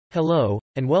Hello,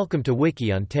 and welcome to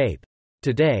Wiki-On-Tape.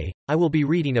 Today, I will be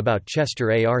reading about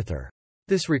Chester A. Arthur.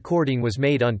 This recording was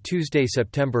made on Tuesday,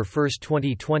 September 1,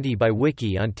 2020 by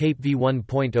Wiki-On-Tape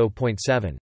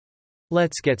v1.0.7.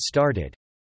 Let's get started.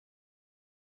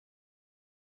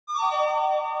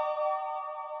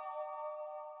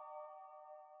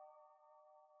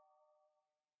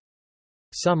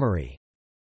 Summary.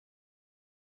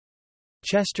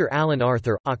 Chester Alan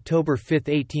Arthur, October 5,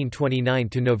 1829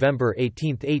 to November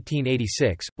 18,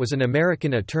 1886, was an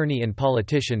American attorney and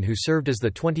politician who served as the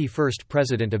 21st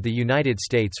President of the United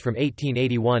States from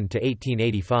 1881 to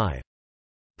 1885.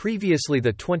 Previously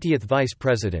the 20th Vice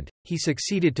President, he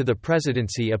succeeded to the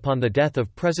presidency upon the death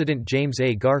of President James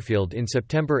A. Garfield in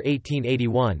September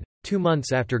 1881, 2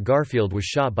 months after Garfield was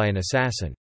shot by an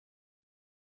assassin.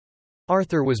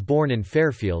 Arthur was born in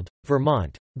Fairfield,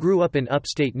 Vermont, grew up in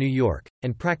upstate New York,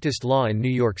 and practiced law in New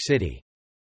York City.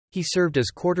 He served as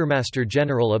Quartermaster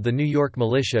General of the New York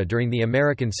Militia during the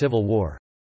American Civil War.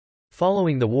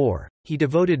 Following the war, he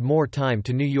devoted more time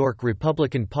to New York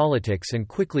Republican politics and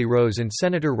quickly rose in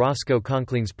Senator Roscoe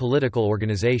Conkling's political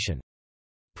organization.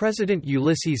 President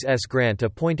Ulysses S. Grant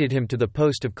appointed him to the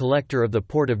post of Collector of the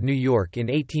Port of New York in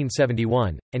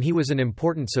 1871, and he was an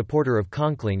important supporter of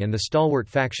Conkling and the stalwart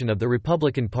faction of the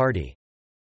Republican Party.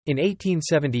 In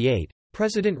 1878,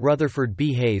 President Rutherford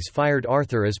B. Hayes fired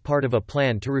Arthur as part of a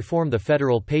plan to reform the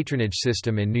federal patronage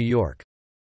system in New York.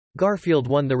 Garfield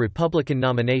won the Republican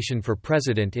nomination for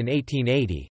president in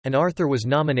 1880, and Arthur was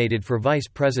nominated for vice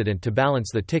president to balance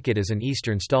the ticket as an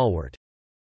Eastern stalwart.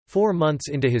 4 months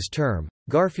into his term,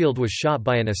 Garfield was shot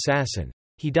by an assassin.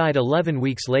 He died 11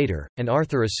 weeks later, and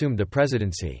Arthur assumed the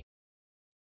presidency.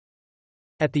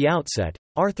 At the outset,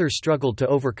 Arthur struggled to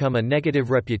overcome a negative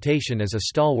reputation as a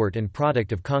stalwart and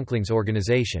product of Conkling's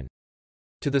organization.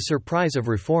 To the surprise of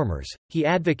reformers, he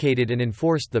advocated and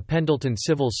enforced the Pendleton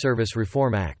Civil Service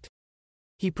Reform Act.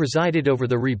 He presided over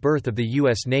the rebirth of the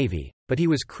U.S. Navy, but he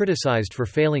was criticized for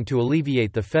failing to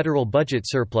alleviate the federal budget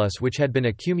surplus which had been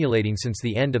accumulating since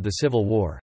the end of the Civil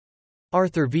War.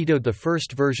 Arthur vetoed the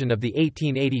first version of the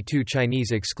 1882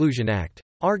 Chinese Exclusion Act,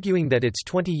 arguing that its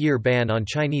 20-year ban on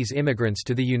Chinese immigrants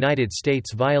to the United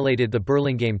States violated the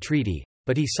Burlingame Treaty,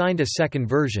 but he signed a second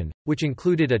version, which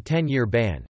included a 10-year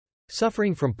ban.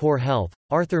 Suffering from poor health,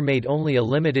 Arthur made only a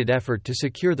limited effort to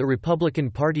secure the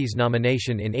Republican Party's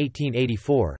nomination in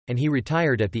 1884, and he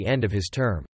retired at the end of his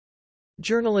term.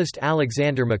 Journalist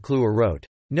Alexander McClure wrote,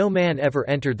 "No man ever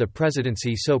entered the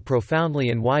presidency so profoundly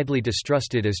and widely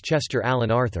distrusted as Chester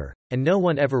Alan Arthur, and no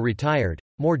one ever retired,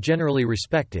 more generally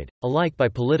respected, alike by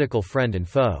political friend and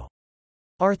foe."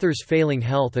 Arthur's failing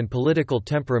health and political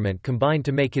temperament combined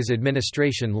to make his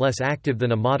administration less active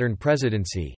than a modern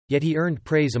presidency, yet he earned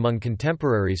praise among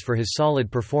contemporaries for his solid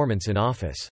performance in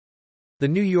office. The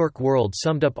New York World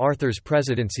summed up Arthur's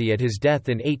presidency at his death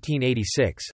in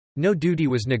 1886. No duty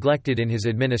was neglected in his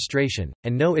administration,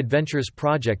 and no adventurous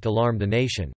project alarmed the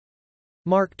nation.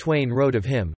 Mark Twain wrote of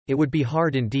him, "It would be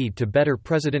hard indeed to better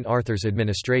President Arthur's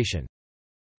administration."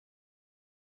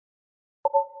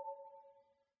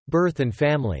 Birth and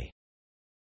family.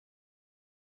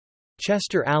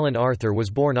 Chester Alan Arthur was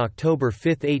born October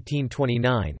 5,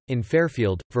 1829, in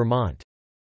Fairfield, Vermont.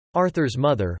 Arthur's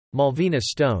mother, Malvina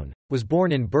Stone, was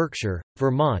born in Berkshire,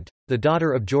 Vermont, the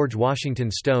daughter of George Washington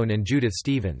Stone and Judith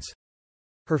Stevens.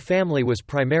 Her family was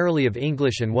primarily of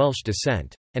English and Welsh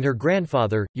descent, and her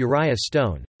grandfather, Uriah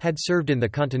Stone, had served in the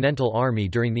Continental Army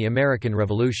during the American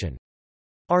Revolution.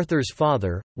 Arthur's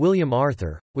father, William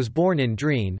Arthur, was born in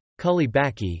Dreen,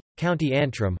 Cully-Backey, County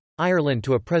Antrim, Ireland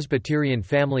to a Presbyterian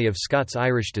family of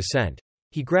Scots-Irish descent.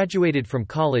 He graduated from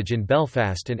college in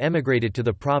Belfast and emigrated to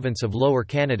the province of Lower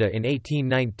Canada in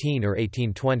 1819 or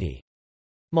 1820.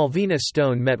 Malvina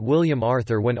Stone met William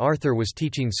Arthur when Arthur was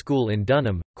teaching school in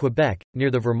Dunham, Quebec,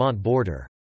 near the Vermont border.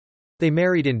 They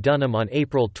married in Dunham on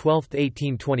April 12,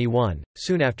 1821,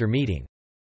 soon after meeting.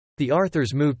 The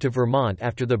Arthurs moved to Vermont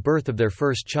after the birth of their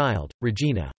first child,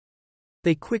 Regina.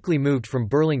 They quickly moved from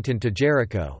Burlington to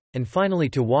Jericho, and finally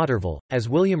to Waterville, as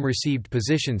William received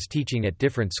positions teaching at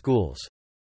different schools.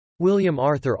 William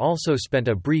Arthur also spent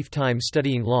a brief time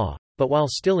studying law, but while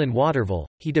still in Waterville,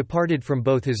 he departed from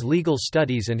both his legal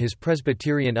studies and his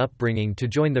Presbyterian upbringing to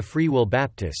join the Free Will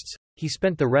Baptists. He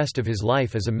spent the rest of his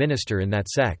life as a minister in that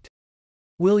sect.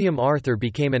 William Arthur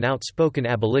became an outspoken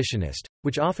abolitionist,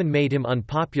 which often made him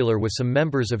unpopular with some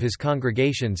members of his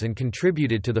congregations and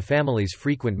contributed to the family's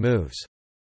frequent moves.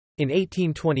 In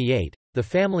 1828, the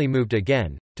family moved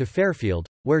again, to Fairfield,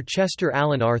 where Chester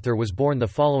Alan Arthur was born the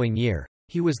following year.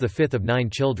 He was the fifth of 9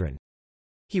 children.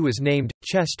 He was named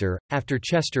Chester, after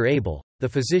Chester Abel, the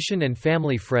physician and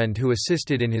family friend who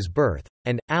assisted in his birth,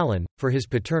 and Allen, for his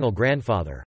paternal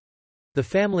grandfather. The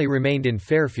family remained in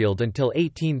Fairfield until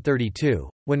 1832,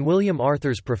 when William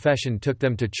Arthur's profession took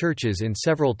them to churches in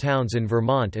several towns in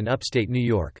Vermont and upstate New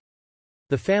York.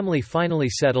 The family finally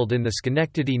settled in the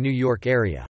Schenectady, New York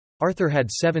area. Arthur had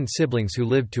 7 siblings who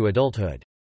lived to adulthood.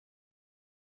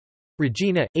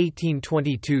 Regina,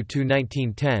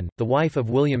 1822–1910, the wife of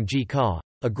William G. Caw,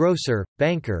 a grocer,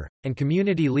 banker, and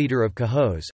community leader of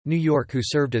Cohoes, New York, who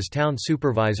served as town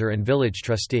supervisor and village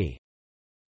trustee.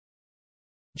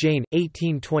 Jane,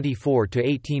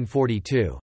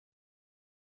 1824–1842.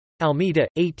 Almeda,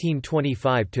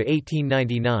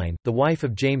 1825–1899, the wife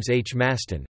of James H.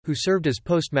 Maston, who served as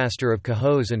postmaster of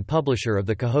Cohoes and publisher of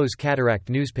the Cohoes Cataract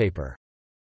newspaper.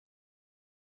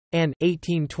 Anne,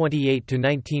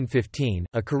 1828–1915,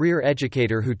 a career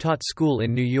educator who taught school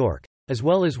in New York, as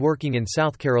well as working in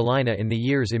South Carolina in the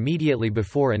years immediately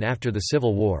before and after the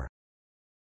Civil War.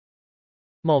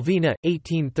 Malvina,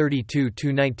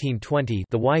 1832–1920,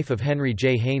 the wife of Henry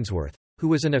J. Haynesworth, who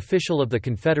was an official of the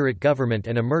Confederate government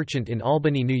and a merchant in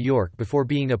Albany, New York before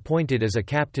being appointed as a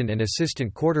captain and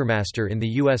assistant quartermaster in the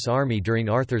U.S. Army during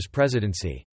Arthur's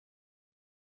presidency.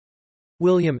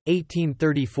 William,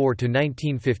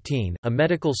 1834–1915, a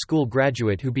medical school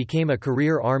graduate who became a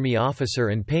career Army officer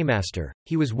and paymaster.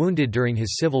 He was wounded during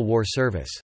his Civil War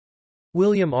service.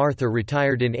 William Arthur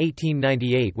retired in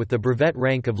 1898 with the brevet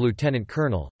rank of lieutenant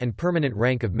colonel, and permanent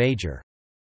rank of major.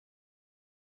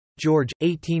 George,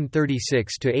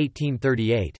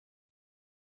 1836–1838.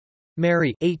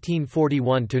 Mary,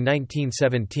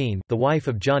 1841–1917, the wife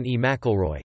of John E.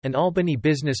 McElroy, an Albany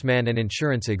businessman and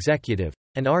insurance executive,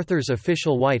 and Arthur's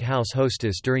official White House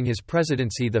hostess during his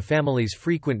presidency. The family's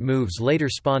frequent moves later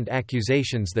spawned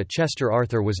accusations that Chester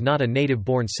Arthur was not a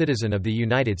native-born citizen of the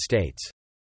United States.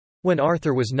 When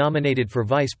Arthur was nominated for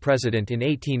vice president in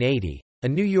 1880, a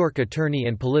New York attorney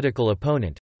and political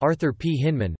opponent, Arthur P.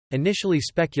 Hinman, initially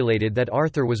speculated that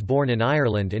Arthur was born in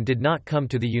Ireland and did not come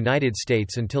to the United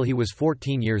States until he was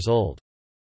 14 years old.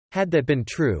 Had that been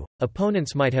true,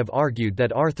 opponents might have argued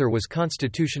that Arthur was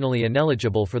constitutionally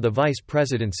ineligible for the vice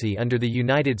presidency under the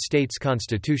United States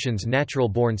Constitution's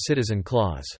natural-born citizen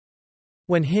clause.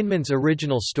 When Hinman's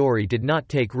original story did not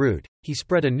take root, he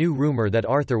spread a new rumor that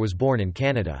Arthur was born in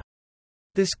Canada.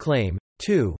 This claim,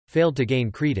 too, failed to gain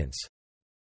credence.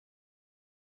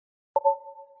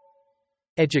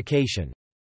 Education.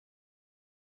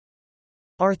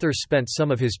 Arthur spent some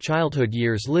of his childhood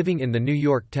years living in the New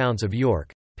York towns of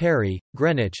York, Perry,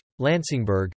 Greenwich,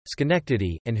 Lansingburg,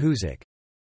 Schenectady, and Hoosick.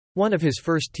 One of his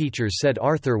first teachers said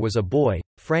Arthur was a boy,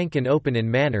 frank and open in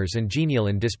manners and genial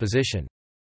in disposition.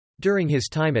 During his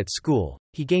time at school,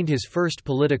 he gained his first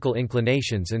political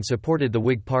inclinations and supported the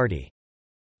Whig Party.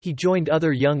 He joined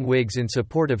other young Whigs in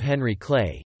support of Henry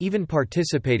Clay, even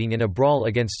participating in a brawl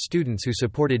against students who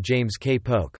supported James K.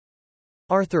 Polk.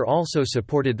 Arthur also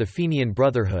supported the Fenian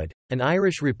Brotherhood, an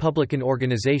Irish Republican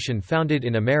organization founded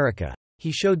in America.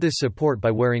 He showed this support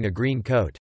by wearing a green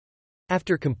coat.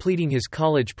 After completing his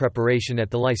college preparation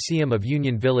at the Lyceum of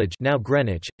Union Village, now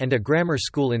Greenwich, and a grammar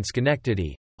school in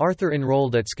Schenectady, Arthur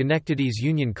enrolled at Schenectady's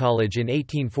Union College in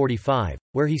 1845,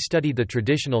 where he studied the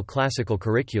traditional classical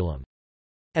curriculum.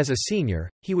 As a senior,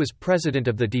 he was president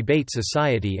of the Debate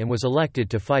Society and was elected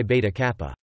to Phi Beta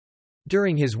Kappa.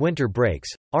 During his winter breaks,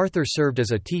 Arthur served as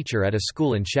a teacher at a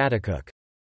school in Shattuckcook.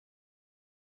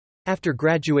 After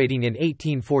graduating in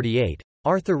 1848,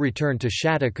 Arthur returned to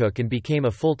Shattuckcook and became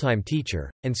a full-time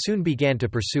teacher, and soon began to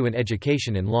pursue an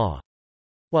education in law.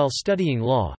 While studying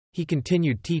law, he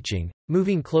continued teaching,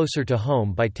 moving closer to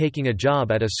home by taking a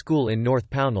job at a school in North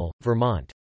Pownell,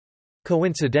 Vermont.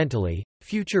 Coincidentally,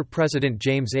 future President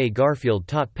James A. Garfield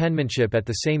taught penmanship at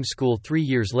the same school 3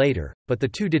 years later, but the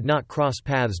two did not cross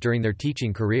paths during their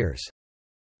teaching careers.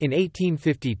 In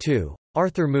 1852,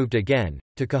 Arthur moved again,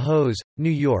 to Cohoes, New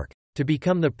York, to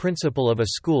become the principal of a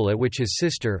school at which his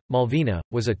sister, Malvina,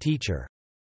 was a teacher.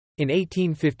 In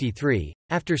 1853,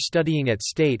 after studying at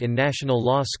State and National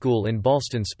Law School in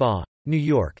Ballston Spa, New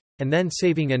York, and then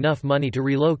saving enough money to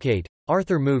relocate,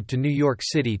 Arthur moved to New York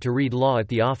City to read law at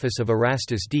the office of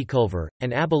Erastus D. Culver,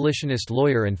 an abolitionist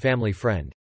lawyer and family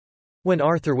friend. When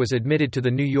Arthur was admitted to the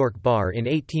New York bar in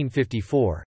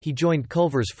 1854, he joined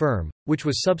Culver's firm, which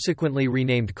was subsequently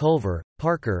renamed Culver,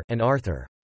 Parker, and Arthur.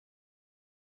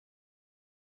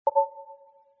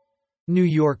 New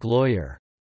York lawyer.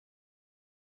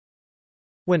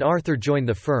 When Arthur joined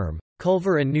the firm,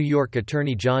 Culver and New York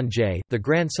attorney John Jay, the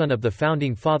grandson of the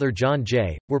founding father John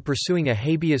Jay, were pursuing a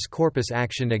habeas corpus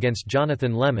action against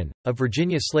Jonathan Lemon, a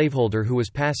Virginia slaveholder who was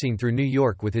passing through New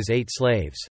York with his 8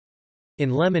 slaves.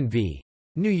 In Lemon v.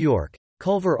 New York,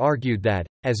 Culver argued that,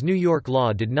 as New York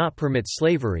law did not permit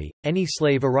slavery, any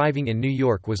slave arriving in New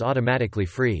York was automatically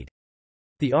freed.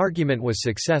 The argument was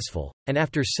successful, and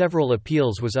after several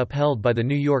appeals was upheld by the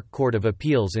New York Court of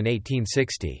Appeals in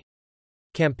 1860.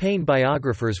 Campaign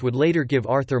biographers would later give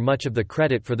Arthur much of the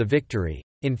credit for the victory.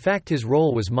 In fact, his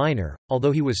role was minor,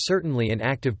 although he was certainly an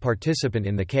active participant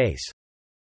in the case.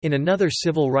 In another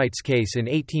civil rights case in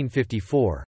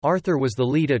 1854, Arthur was the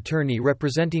lead attorney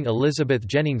representing Elizabeth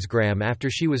Jennings Graham after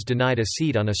she was denied a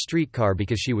seat on a streetcar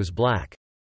because she was black.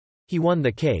 He won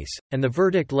the case, and the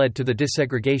verdict led to the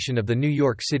desegregation of the New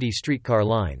York City streetcar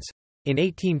lines. In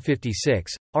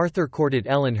 1856, Arthur courted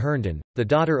Ellen Herndon, the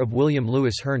daughter of William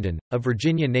Lewis Herndon, a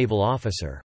Virginia naval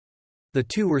officer. The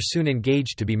two were soon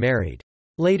engaged to be married.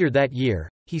 Later that year,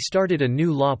 he started a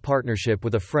new law partnership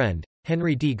with a friend,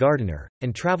 Henry D. Gardiner,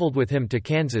 and traveled with him to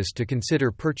Kansas to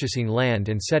consider purchasing land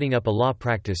and setting up a law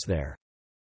practice there.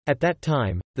 At that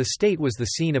time, the state was the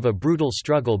scene of a brutal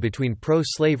struggle between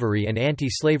pro-slavery and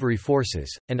anti-slavery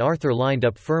forces, and Arthur lined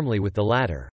up firmly with the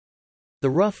latter. The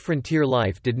rough frontier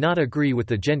life did not agree with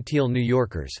the genteel New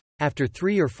Yorkers. After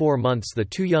 3 or 4 months, the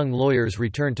two young lawyers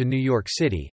returned to New York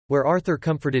City, where Arthur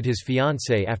comforted his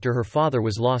fiancée after her father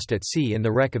was lost at sea in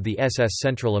the wreck of the SS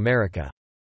Central America.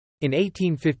 In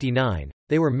 1859,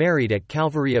 they were married at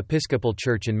Calvary Episcopal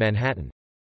Church in Manhattan.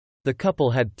 The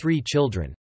couple had 3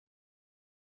 children.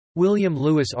 William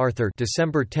Lewis Arthur,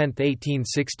 December 10,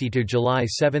 1860 to July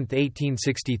 7,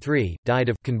 1863, died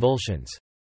of convulsions.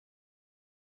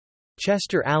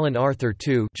 Chester Allen Arthur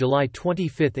II, July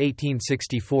 25,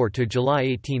 1864 to July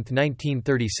 18,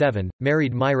 1937,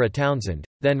 married Myra Townsend,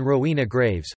 then Rowena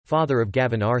Graves, father of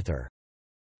Gavin Arthur.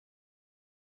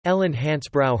 Ellen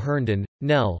Hansbrough Herndon,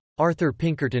 Nell, Arthur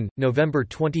Pinkerton, November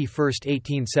 21,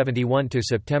 1871 to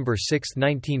September 6,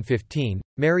 1915,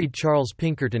 married Charles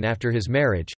Pinkerton. After his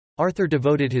marriage, Arthur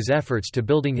devoted his efforts to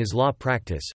building his law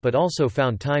practice, but also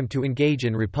found time to engage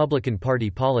in Republican Party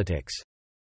politics.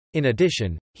 In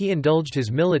addition, he indulged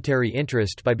his military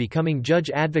interest by becoming Judge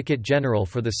Advocate General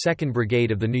for the 2nd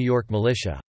Brigade of the New York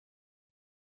Militia.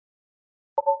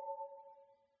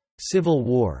 Civil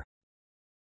War.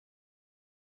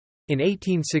 In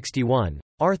 1861,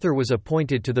 Arthur was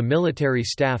appointed to the military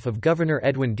staff of Governor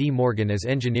Edwin D. Morgan as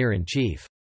Engineer-in-Chief.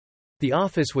 The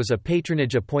office was a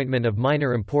patronage appointment of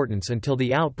minor importance until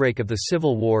the outbreak of the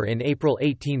Civil War in April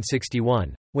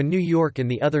 1861, when New York and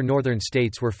the other northern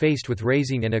states were faced with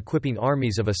raising and equipping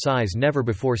armies of a size never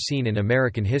before seen in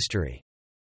American history.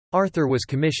 Arthur was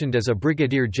commissioned as a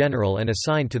brigadier general and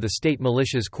assigned to the state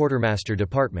militia's quartermaster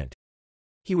department.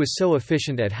 He was so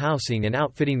efficient at housing and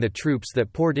outfitting the troops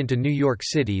that poured into New York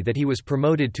City that he was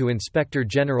promoted to Inspector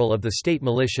General of the state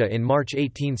militia in March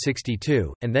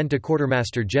 1862, and then to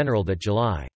Quartermaster General that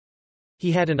July.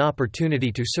 He had an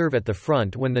opportunity to serve at the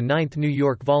front when the 9th New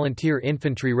York Volunteer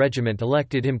Infantry Regiment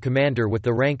elected him commander with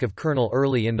the rank of colonel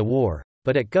early in the war,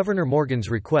 but at Governor Morgan's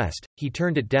request, he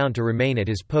turned it down to remain at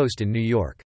his post in New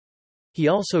York. He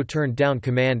also turned down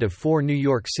command of 4 New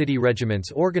York City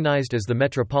regiments organized as the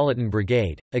Metropolitan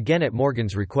Brigade, again at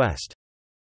Morgan's request.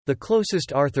 The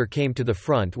closest Arthur came to the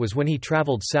front was when he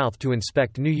traveled south to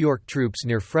inspect New York troops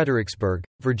near Fredericksburg,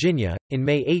 Virginia, in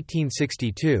May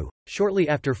 1862, shortly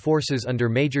after forces under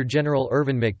Major General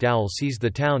Irvin McDowell seized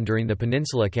the town during the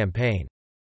Peninsula Campaign.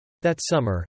 That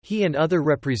summer, he and other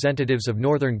representatives of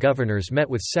Northern governors met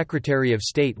with Secretary of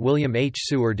State William H.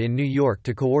 Seward in New York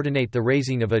to coordinate the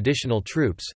raising of additional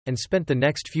troops, and spent the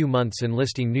next few months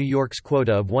enlisting New York's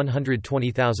quota of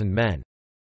 120,000 men.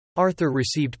 Arthur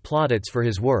received plaudits for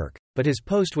his work, but his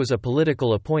post was a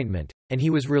political appointment, and he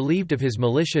was relieved of his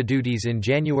militia duties in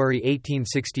January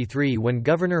 1863 when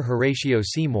Governor Horatio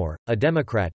Seymour, a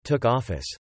Democrat, took office.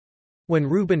 When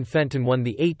Reuben Fenton won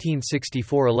the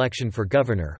 1864 election for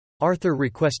governor, Arthur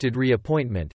requested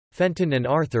reappointment. Fenton and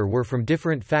Arthur were from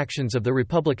different factions of the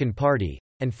Republican Party,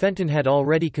 and Fenton had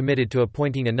already committed to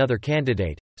appointing another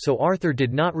candidate, so Arthur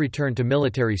did not return to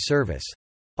military service.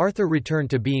 Arthur returned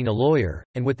to being a lawyer,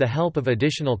 and with the help of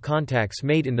additional contacts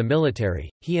made in the military,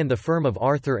 he and the firm of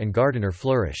Arthur and Gardiner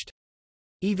flourished.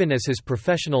 Even as his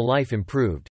professional life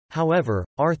improved, however,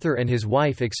 Arthur and his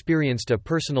wife experienced a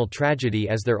personal tragedy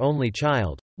as their only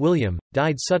child, William,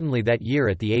 died suddenly that year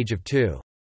at the age of 2.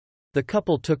 The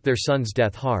couple took their son's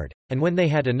death hard, and when they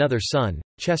had another son,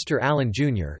 Chester Allen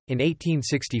Jr., in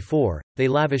 1864, they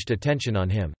lavished attention on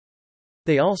him.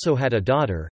 They also had a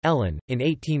daughter, Ellen, in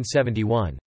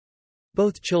 1871.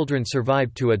 Both children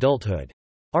survived to adulthood.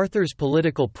 Arthur's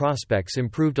political prospects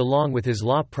improved along with his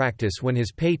law practice when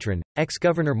his patron,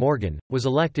 ex-Governor Morgan, was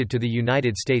elected to the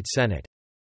United States Senate.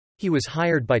 He was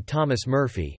hired by Thomas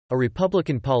Murphy, a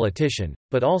Republican politician,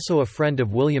 but also a friend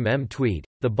of William M. Tweed,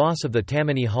 the boss of the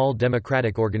Tammany Hall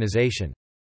Democratic Organization.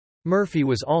 Murphy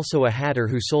was also a hatter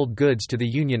who sold goods to the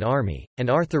Union Army, and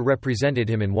Arthur represented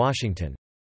him in Washington.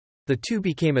 The two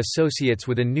became associates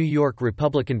within New York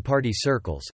Republican Party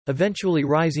circles, eventually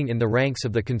rising in the ranks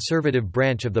of the conservative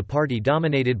branch of the party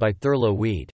dominated by Thurlow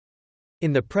Weed.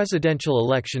 In the presidential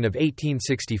election of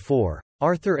 1864,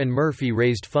 Arthur and Murphy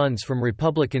raised funds from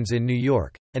Republicans in New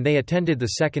York, and they attended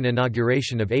the second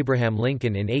inauguration of Abraham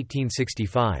Lincoln in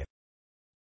 1865.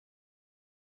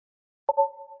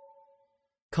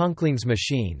 Conkling's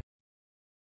machine.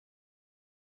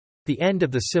 The end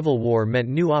of the Civil War meant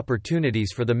new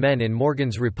opportunities for the men in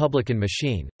Morgan's Republican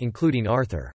machine, including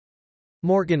Arthur.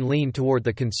 Morgan leaned toward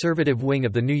the conservative wing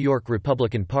of the New York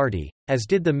Republican Party, as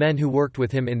did the men who worked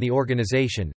with him in the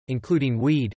organization, including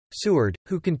Weed, Seward,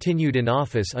 who continued in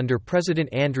office under President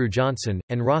Andrew Johnson,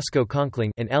 and Roscoe Conkling,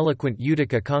 an eloquent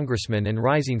Utica congressman and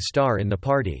rising star in the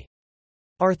party.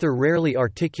 Arthur rarely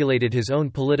articulated his own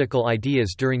political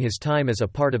ideas during his time as a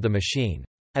part of the machine.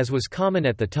 As was common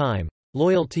at the time,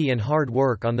 loyalty and hard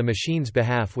work on the machine's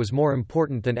behalf was more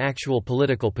important than actual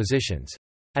political positions.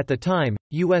 At the time,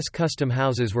 U.S. custom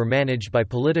houses were managed by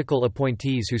political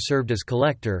appointees who served as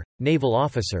collector, naval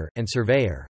officer, and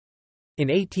surveyor. In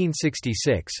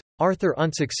 1866, Arthur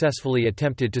unsuccessfully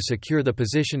attempted to secure the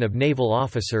position of naval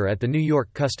officer at the New York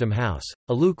Custom House,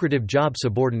 a lucrative job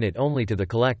subordinate only to the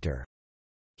collector.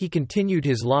 He continued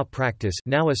his law practice,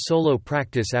 now a solo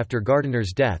practice after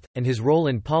Gardiner's death, and his role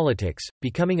in politics,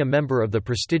 becoming a member of the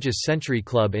prestigious Century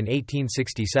Club in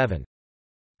 1867.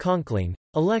 Conkling,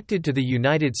 elected to the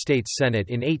United States Senate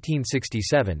in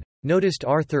 1867, noticed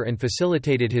Arthur and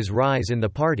facilitated his rise in the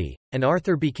party, and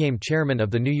Arthur became chairman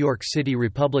of the New York City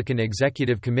Republican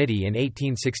Executive Committee in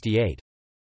 1868.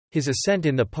 His ascent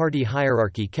in the party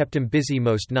hierarchy kept him busy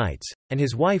most nights, and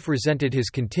his wife resented his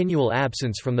continual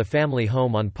absence from the family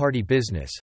home on party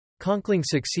business. Conkling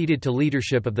succeeded to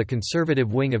leadership of the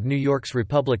conservative wing of New York's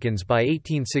Republicans by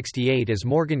 1868 as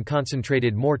Morgan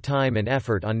concentrated more time and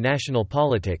effort on national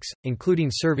politics, including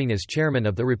serving as chairman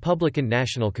of the Republican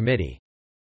National Committee.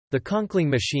 The Conkling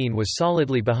machine was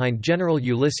solidly behind General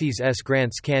Ulysses S.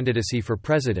 Grant's candidacy for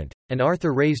president, and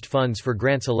Arthur raised funds for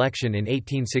Grant's election in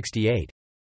 1868.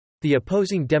 The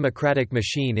opposing Democratic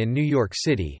machine in New York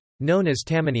City, known as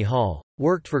Tammany Hall,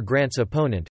 worked for Grant's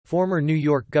opponent, former New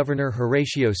York Governor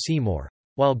Horatio Seymour.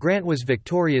 While Grant was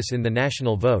victorious in the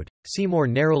national vote, Seymour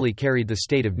narrowly carried the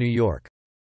state of New York.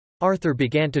 Arthur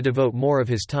began to devote more of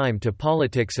his time to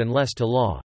politics and less to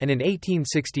law, and in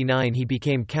 1869 he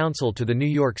became counsel to the New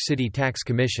York City Tax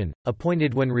Commission,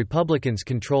 appointed when Republicans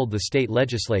controlled the state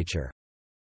legislature.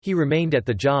 He remained at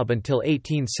the job until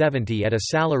 1870 at a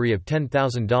salary of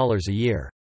 $10,000 a year.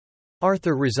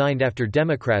 Arthur resigned after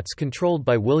Democrats controlled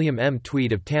by William M.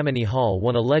 Tweed of Tammany Hall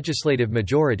won a legislative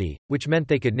majority, which meant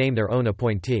they could name their own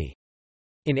appointee.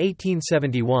 In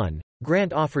 1871,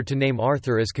 Grant offered to name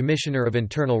Arthur as Commissioner of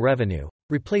Internal Revenue,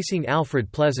 replacing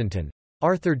Alfred Pleasanton.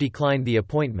 Arthur declined the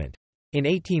appointment. In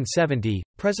 1870,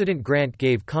 President Grant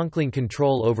gave Conkling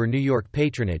control over New York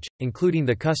patronage, including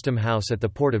the Custom House at the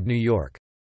Port of New York.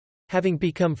 Having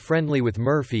become friendly with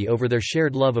Murphy over their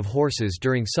shared love of horses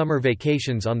during summer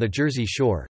vacations on the Jersey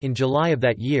Shore, in July of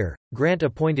that year, Grant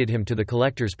appointed him to the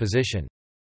collector's position.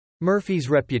 Murphy's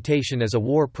reputation as a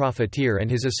war profiteer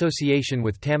and his association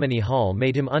with Tammany Hall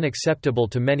made him unacceptable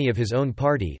to many of his own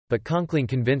party, but Conkling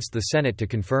convinced the Senate to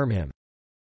confirm him.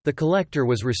 The collector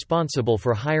was responsible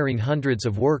for hiring hundreds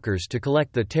of workers to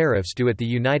collect the tariffs due at the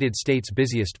United States'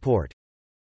 busiest port.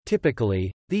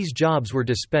 Typically, these jobs were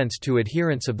dispensed to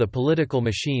adherents of the political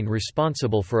machine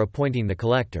responsible for appointing the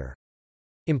collector.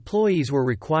 Employees were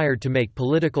required to make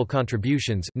political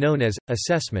contributions known as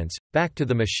assessments back to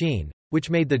the machine,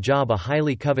 which made the job a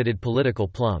highly coveted political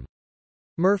plum.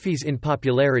 Murphy's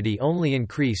unpopularity only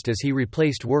increased as he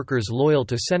replaced workers loyal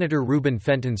to Senator Reuben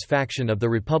Fenton's faction of the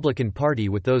Republican Party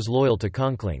with those loyal to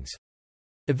Conkling's.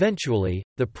 Eventually,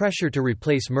 the pressure to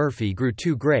replace Murphy grew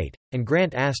too great, and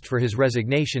Grant asked for his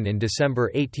resignation in December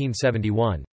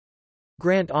 1871.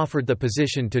 Grant offered the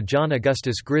position to John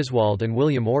Augustus Griswold and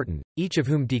William Orton, each of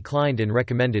whom declined and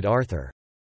recommended Arthur.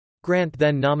 Grant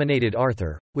then nominated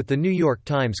Arthur, with the New York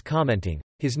Times commenting,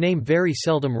 "His name very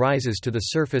seldom rises to the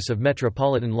surface of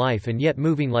metropolitan life, and yet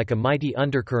moving like a mighty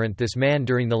undercurrent, this man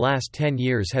during the last 10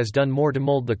 years has done more to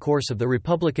mold the course of the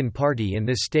Republican Party in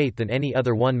this state than any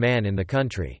other one man in the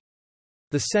country."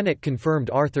 The Senate confirmed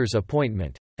Arthur's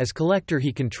appointment. As collector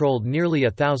he controlled nearly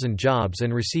 1,000 jobs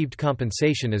and received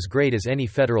compensation as great as any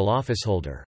federal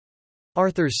officeholder.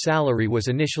 Arthur's salary was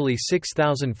initially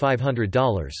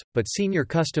 $6,500, but senior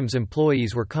customs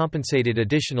employees were compensated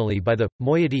additionally by the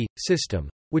moiety system,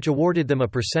 which awarded them a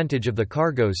percentage of the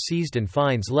cargoes seized and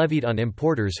fines levied on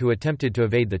importers who attempted to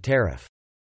evade the tariff.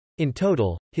 In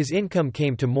total, his income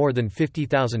came to more than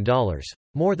 $50,000,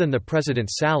 more than the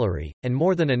president's salary, and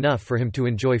more than enough for him to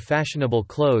enjoy fashionable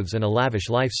clothes and a lavish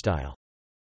lifestyle.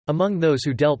 Among those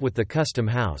who dealt with the custom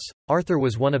house, Arthur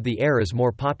was one of the era's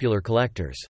more popular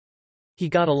collectors. He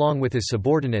got along with his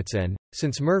subordinates and,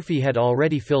 since Murphy had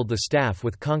already filled the staff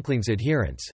with Conkling's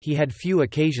adherents, he had few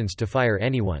occasions to fire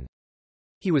anyone.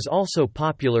 He was also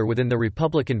popular within the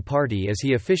Republican Party as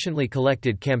he efficiently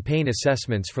collected campaign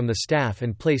assessments from the staff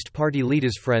and placed party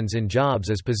leaders' friends in jobs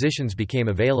as positions became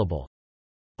available.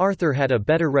 Arthur had a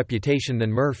better reputation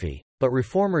than Murphy, but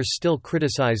reformers still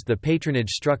criticized the patronage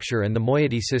structure and the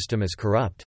moiety system as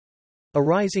corrupt. A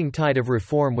rising tide of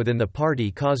reform within the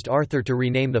party caused Arthur to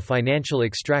rename the financial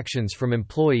extractions from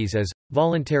employees as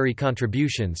voluntary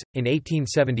contributions in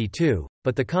 1872,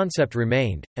 but the concept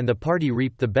remained, and the party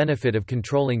reaped the benefit of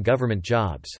controlling government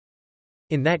jobs.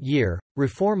 In that year,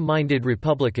 reform-minded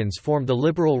Republicans formed the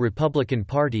Liberal Republican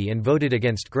Party and voted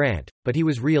against Grant, but he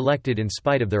was re-elected in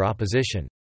spite of their opposition.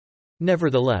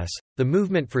 Nevertheless, the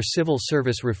movement for civil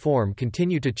service reform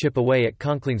continued to chip away at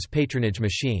Conkling's patronage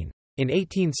machine. In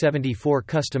 1874,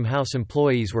 custom house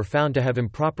employees were found to have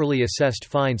improperly assessed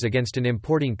fines against an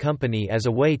importing company as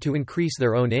a way to increase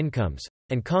their own incomes,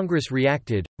 and Congress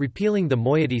reacted, repealing the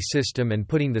moiety system and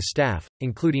putting the staff,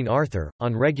 including Arthur,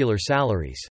 on regular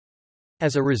salaries.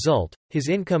 As a result, his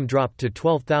income dropped to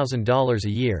 $12,000 a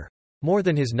year. More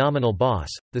than his nominal boss,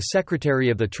 the Secretary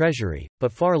of the Treasury,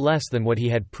 but far less than what he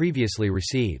had previously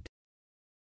received.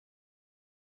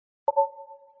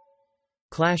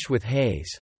 Clash with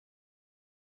Hayes.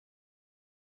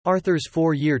 Arthur's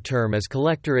 4-year term as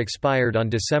collector expired on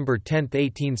December 10,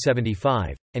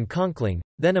 1875, and Conkling,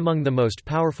 then among the most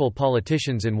powerful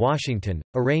politicians in Washington,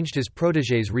 arranged his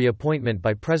protégé's reappointment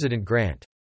by President Grant.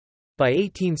 By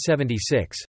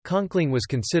 1876, Conkling was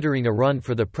considering a run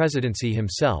for the presidency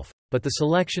himself, but the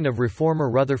selection of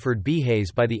reformer Rutherford B.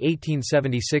 Hayes by the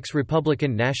 1876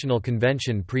 Republican National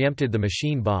Convention preempted the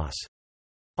machine boss.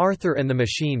 Arthur and the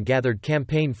machine gathered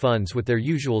campaign funds with their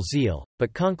usual zeal,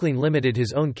 but Conkling limited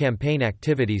his own campaign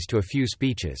activities to a few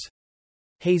speeches.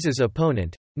 Hayes's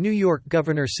opponent, New York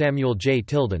Governor Samuel J.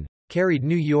 Tilden, carried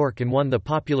New York and won the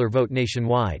popular vote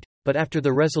nationwide, but after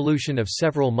the resolution of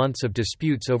several months of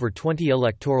disputes over 20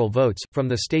 electoral votes from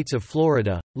the states of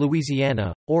Florida,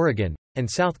 Louisiana, Oregon, and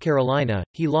South Carolina,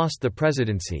 he lost the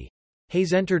presidency.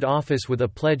 Hayes entered office with a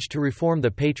pledge to reform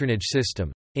the patronage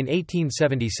system. In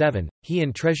 1877, he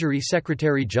and Treasury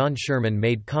Secretary John Sherman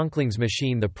made Conkling's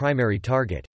machine the primary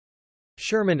target.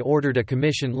 Sherman ordered a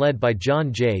commission led by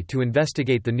John Jay to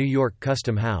investigate the New York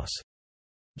Custom House.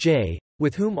 Jay,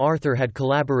 with whom Arthur had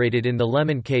collaborated in the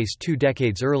Lemon case 2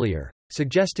 decades earlier,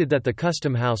 suggested that the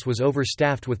Custom House was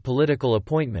overstaffed with political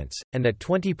appointments, and that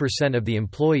 20% of the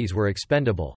employees were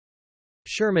expendable.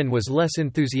 Sherman was less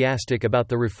enthusiastic about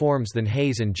the reforms than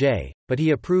Hayes and Jay, but he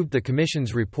approved the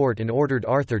commission's report and ordered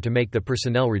Arthur to make the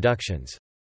personnel reductions.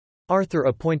 Arthur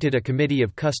appointed a committee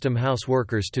of custom house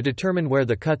workers to determine where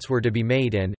the cuts were to be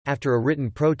made and, after a written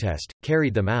protest,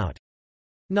 carried them out.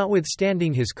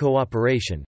 Notwithstanding his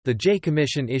cooperation, the Jay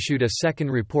Commission issued a second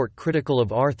report critical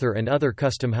of Arthur and other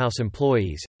custom house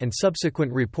employees, and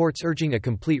subsequent reports urging a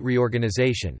complete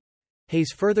reorganization.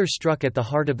 Hayes further struck at the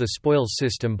heart of the spoils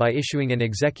system by issuing an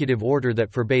executive order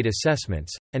that forbade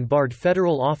assessments, and barred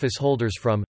federal office holders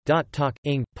from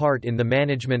taking part in the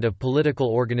management of political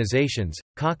organizations,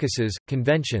 caucuses,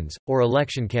 conventions, or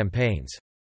election campaigns.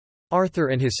 Arthur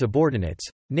and his subordinates,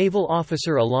 naval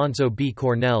officer Alonzo B.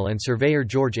 Cornell and surveyor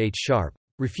George H. Sharp,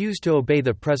 refused to obey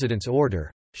the president's order.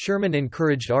 Sherman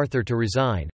encouraged Arthur to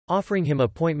resign, offering him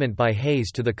appointment by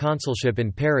Hayes to the consulship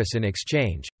in Paris in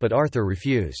exchange, but Arthur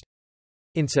refused.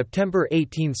 In September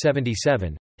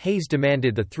 1877, Hayes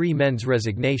demanded the 3 men's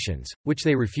resignations, which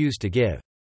they refused to give.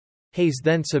 Hayes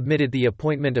then submitted the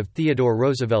appointment of Theodore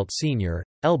Roosevelt Sr.,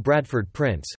 L. Bradford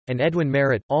Prince, and Edwin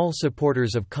Merritt, all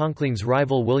supporters of Conkling's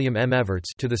rival William M.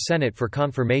 Evarts, to the Senate for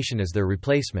confirmation as their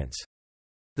replacements.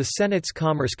 The Senate's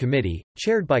Commerce Committee,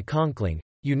 chaired by Conkling,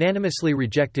 unanimously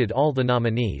rejected all the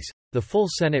nominees. The full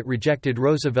Senate rejected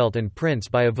Roosevelt and Prince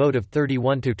by a vote of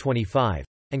 31 to 25.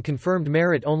 And confirmed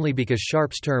Merritt only because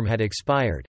Sharp's term had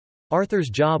expired. Arthur's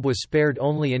job was spared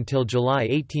only until July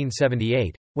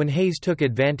 1878, when Hayes took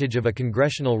advantage of a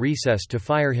congressional recess to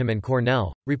fire him and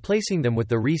Cornell, replacing them with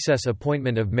the recess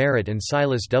appointment of Merritt and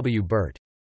Silas W. Burt.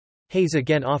 Hayes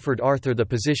again offered Arthur the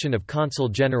position of consul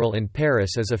general in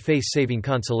Paris as a face-saving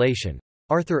consolation.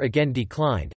 Arthur again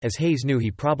declined, as Hayes knew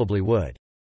he probably would.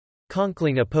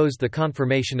 Conkling opposed the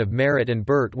confirmation of Merritt and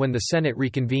Burt when the Senate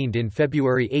reconvened in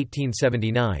February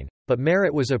 1879, but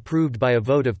Merritt was approved by a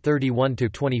vote of 31 to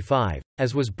 25,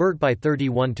 as was Burt by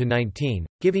 31 to 19,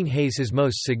 giving Hayes his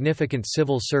most significant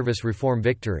civil service reform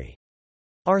victory.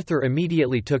 Arthur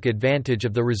immediately took advantage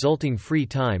of the resulting free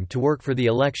time to work for the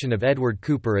election of Edward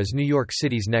Cooper as New York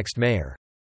City's next mayor.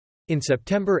 In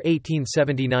September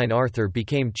 1879 Arthur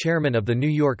became chairman of the New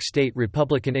York State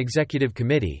Republican Executive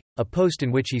Committee, a post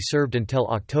in which he served until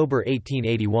October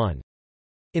 1881.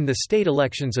 In the state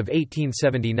elections of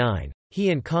 1879, he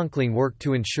and Conkling worked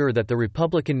to ensure that the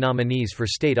Republican nominees for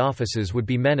state offices would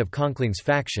be men of Conkling's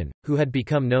faction, who had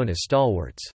become known as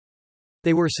stalwarts.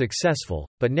 They were successful,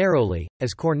 but narrowly,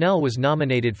 as Cornell was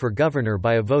nominated for governor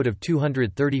by a vote of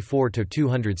 234 to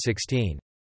 216.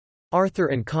 Arthur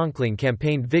and Conkling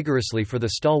campaigned vigorously for the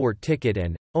stalwart ticket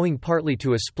and, owing partly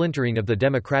to a splintering of the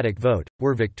Democratic vote,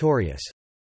 were victorious.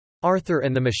 Arthur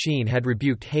and the machine had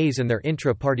rebuked Hayes and their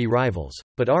intra-party rivals,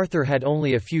 but Arthur had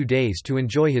only a few days to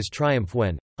enjoy his triumph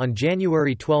when, on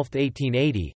January 12,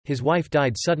 1880, his wife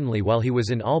died suddenly while he was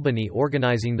in Albany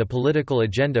organizing the political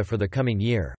agenda for the coming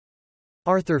year.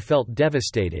 Arthur felt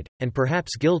devastated, and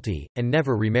perhaps guilty, and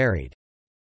never remarried.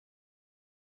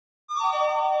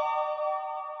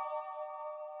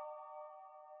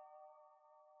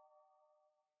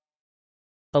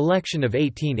 Election of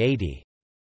 1880.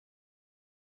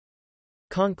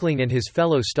 Conkling and his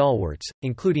fellow stalwarts,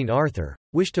 including Arthur,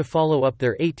 wished to follow up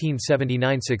their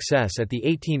 1879 success at the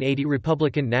 1880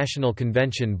 Republican National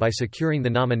Convention by securing the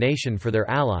nomination for their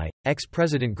ally,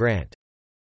 ex-President Grant.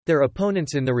 Their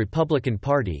opponents in the Republican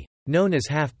Party, known as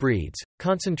half-breeds,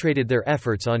 concentrated their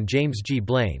efforts on James G.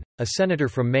 Blaine, a senator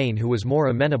from Maine who was more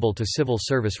amenable to civil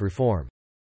service reform.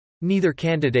 Neither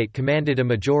candidate commanded a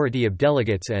majority of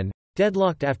delegates and,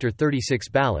 deadlocked after 36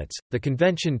 ballots, the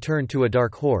convention turned to a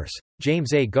dark horse,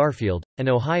 James A. Garfield, an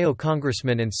Ohio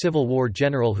congressman and Civil War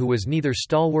general who was neither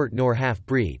stalwart nor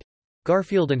half-breed.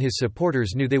 Garfield and his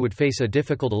supporters knew they would face a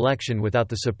difficult election without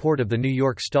the support of the New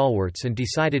York stalwarts and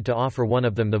decided to offer one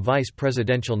of them the vice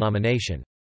presidential nomination.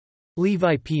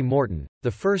 Levi P. Morton,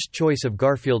 the first choice of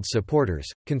Garfield's supporters,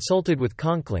 consulted with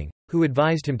Conkling, who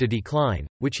advised him to decline,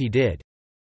 which he did.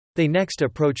 They next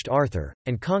approached Arthur,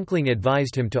 and Conkling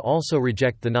advised him to also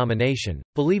reject the nomination,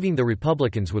 believing the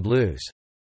Republicans would lose.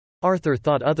 Arthur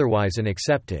thought otherwise and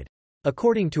accepted.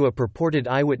 According to a purported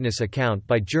eyewitness account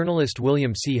by journalist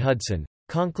William C. Hudson,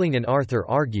 Conkling and Arthur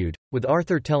argued, with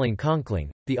Arthur telling Conkling,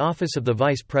 "The office of the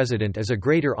vice president is a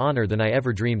greater honor than I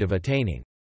ever dreamed of attaining."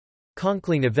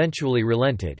 Conkling eventually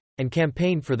relented, and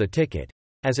campaigned for the ticket.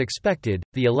 As expected,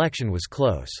 the election was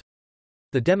close.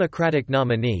 The Democratic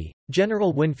nominee,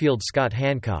 General Winfield Scott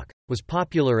Hancock, was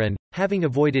popular and, having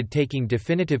avoided taking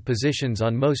definitive positions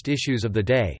on most issues of the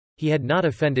day, he had not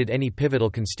offended any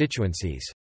pivotal constituencies.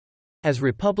 As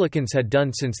Republicans had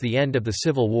done since the end of the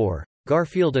Civil War,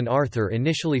 Garfield and Arthur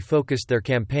initially focused their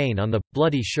campaign on the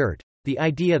 "bloody shirt," the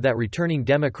idea that returning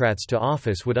Democrats to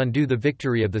office would undo the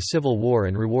victory of the Civil War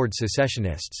and reward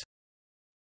secessionists.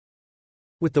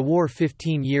 With the war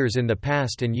 15 years in the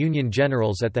past and Union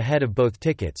generals at the head of both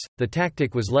tickets, the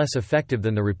tactic was less effective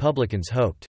than the Republicans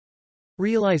hoped.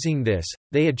 Realizing this,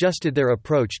 they adjusted their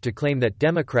approach to claim that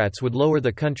Democrats would lower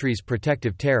the country's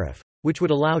protective tariff, which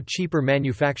would allow cheaper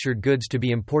manufactured goods to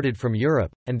be imported from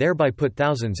Europe, and thereby put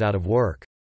thousands out of work.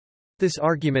 This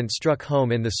argument struck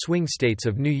home in the swing states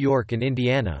of New York and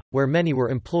Indiana, where many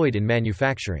were employed in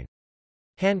manufacturing.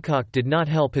 Hancock did not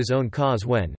help his own cause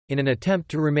when, in an attempt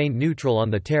to remain neutral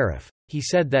on the tariff, he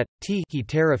said that the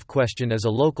tariff question is a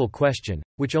local question,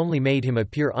 which only made him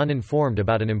appear uninformed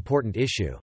about an important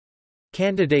issue.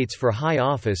 Candidates for high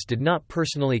office did not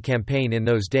personally campaign in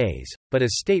those days, but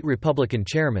as state Republican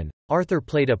chairman, Arthur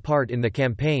played a part in the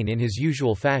campaign in his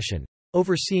usual fashion,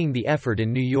 overseeing the effort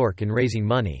in New York and raising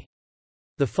money.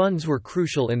 The funds were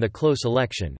crucial in the close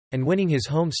election, and winning his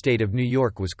home state of New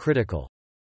York was critical.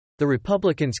 The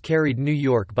Republicans carried New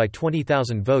York by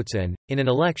 20,000 votes and, in an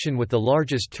election with the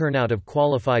largest turnout of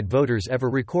qualified voters ever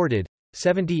recorded,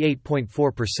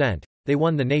 78.4%, they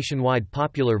won the nationwide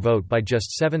popular vote by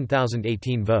just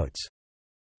 7,018 votes.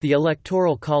 The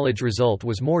Electoral College result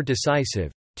was more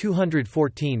decisive,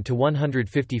 214 to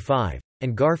 155,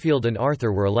 and Garfield and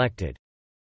Arthur were elected.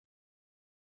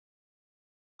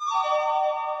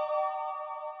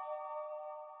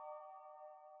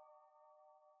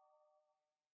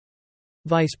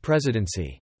 Vice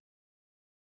presidency.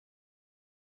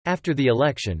 After the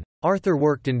election, Arthur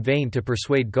worked in vain to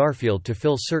persuade Garfield to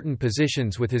fill certain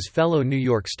positions with his fellow New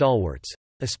York stalwarts,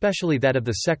 especially that of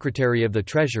the Secretary of the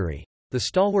Treasury. The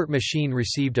stalwart machine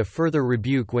received a further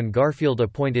rebuke when Garfield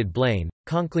appointed Blaine,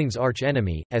 Conkling's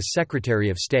arch-enemy, as Secretary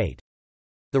of State.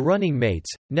 The running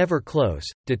mates, never close,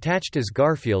 detached as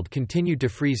Garfield continued to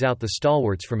freeze out the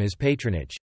stalwarts from his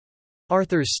patronage.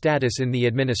 Arthur's status in the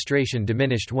administration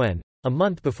diminished when, a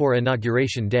month before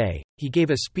Inauguration Day, he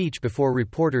gave a speech before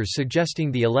reporters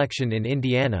suggesting the election in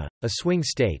Indiana, a swing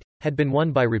state, had been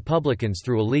won by Republicans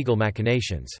through illegal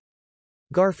machinations.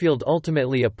 Garfield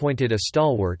ultimately appointed a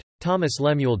stalwart, Thomas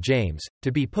Lemuel James,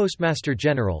 to be Postmaster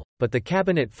General, but the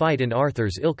cabinet fight in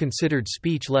Arthur's ill-considered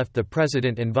speech left the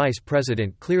president and vice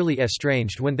president clearly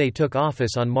estranged when they took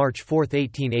office on March 4,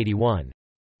 1881.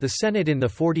 The Senate in the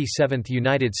 47th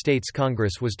United States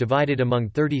Congress was divided among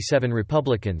 37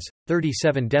 Republicans,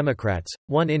 37 Democrats,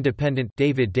 1 independent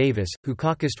David Davis, who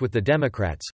caucused with the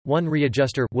Democrats, 1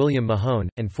 readjuster William Mahone,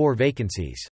 and 4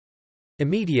 vacancies.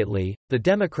 Immediately, the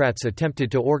Democrats attempted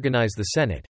to organize the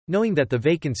Senate, knowing that the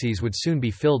vacancies would soon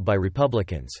be filled by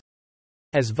Republicans.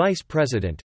 As vice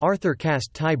president, Arthur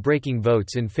cast tie-breaking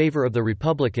votes in favor of the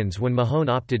Republicans when Mahone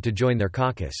opted to join their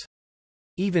caucus.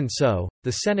 Even so,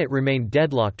 the Senate remained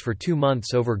deadlocked for 2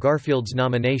 months over Garfield's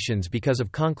nominations because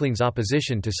of Conkling's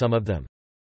opposition to some of them.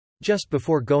 Just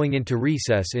before going into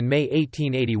recess in May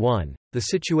 1881, the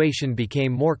situation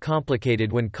became more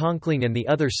complicated when Conkling and the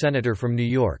other senator from New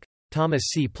York, Thomas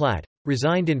C. Platt,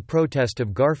 resigned in protest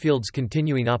of Garfield's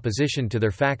continuing opposition to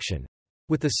their faction.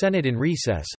 With the Senate in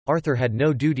recess, Arthur had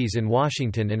no duties in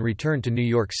Washington and returned to New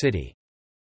York City.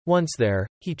 Once there,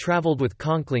 he traveled with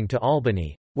Conkling to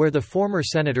Albany, where the former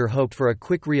senator hoped for a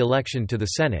quick re-election to the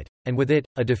Senate, and with it,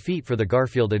 a defeat for the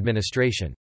Garfield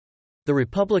administration. The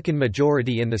Republican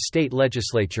majority in the state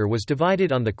legislature was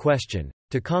divided on the question,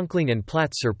 to Conkling and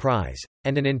Platt's surprise,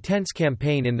 and an intense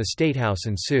campaign in the Statehouse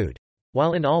ensued.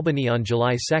 While in Albany on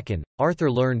July 2, Arthur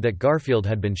learned that Garfield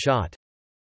had been shot.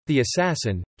 The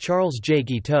assassin, Charles J.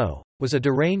 Guiteau, was a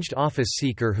deranged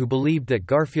office-seeker who believed that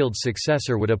Garfield's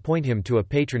successor would appoint him to a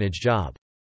patronage job.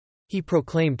 He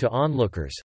proclaimed to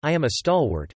onlookers, "I am a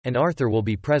stalwart, and Arthur will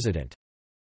be president."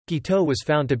 Guiteau was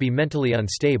found to be mentally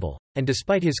unstable, and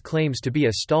despite his claims to be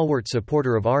a stalwart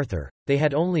supporter of Arthur, they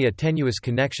had only a tenuous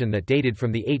connection that dated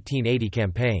from the 1880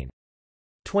 campaign.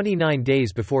 29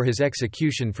 days before his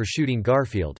execution for shooting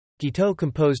Garfield, Guiteau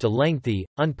composed a lengthy,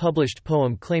 unpublished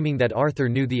poem claiming that Arthur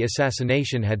knew the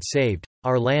assassination had saved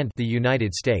our land, the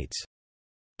United States.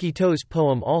 Guiteau's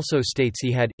poem also states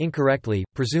he had, incorrectly,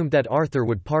 presumed that Arthur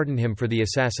would pardon him for the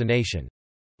assassination.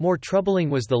 More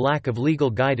troubling was the lack of legal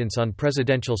guidance on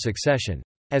presidential succession.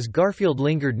 As Garfield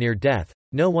lingered near death,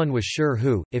 no one was sure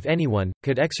who, if anyone,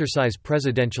 could exercise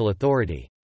presidential authority.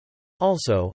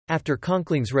 Also, after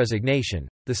Conkling's resignation,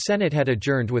 the Senate had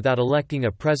adjourned without electing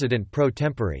a president pro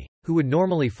tempore, who would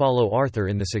normally follow Arthur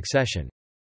in the succession.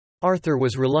 Arthur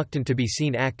was reluctant to be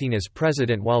seen acting as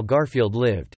president while Garfield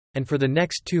lived, and for the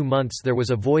next 2 months there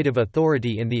was a void of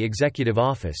authority in the executive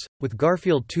office, with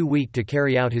Garfield too weak to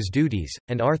carry out his duties,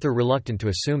 and Arthur reluctant to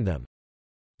assume them.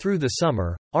 Through the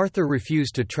summer, Arthur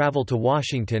refused to travel to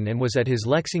Washington and was at his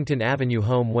Lexington Avenue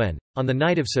home when, on the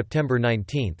night of September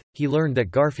 19, he learned that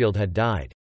Garfield had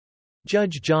died.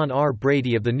 Judge John R.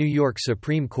 Brady of the New York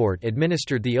Supreme Court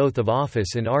administered the oath of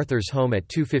office in Arthur's home at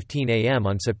 2:15 a.m.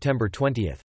 on September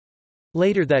 20.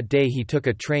 Later that day he took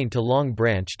a train to Long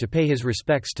Branch to pay his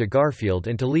respects to Garfield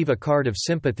and to leave a card of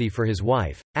sympathy for his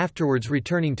wife, afterwards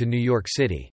returning to New York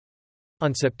City.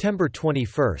 On September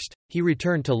 21, he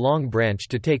returned to Long Branch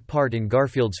to take part in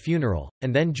Garfield's funeral,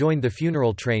 and then joined the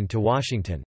funeral train to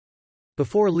Washington.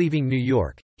 Before leaving New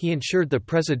York, he ensured the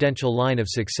presidential line of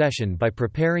succession by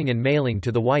preparing and mailing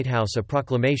to the White House a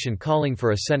proclamation calling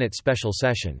for a Senate special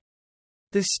session.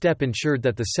 This step ensured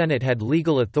that the Senate had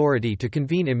legal authority to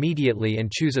convene immediately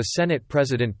and choose a Senate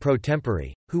president pro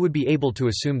tempore, who would be able to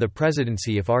assume the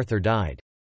presidency if Arthur died.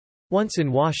 Once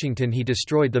in Washington he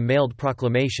destroyed the mailed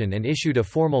proclamation and issued a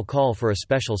formal call for a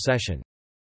special session.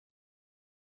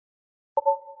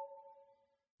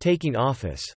 Taking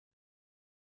office.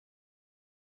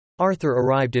 Arthur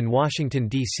arrived in Washington,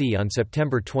 D.C. on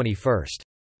September 21.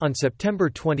 On September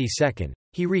 22,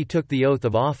 he retook the oath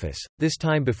of office, this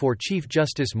time before Chief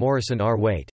Justice Morrison R.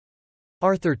 Waite.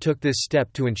 Arthur took this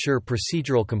step to ensure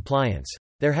procedural compliance.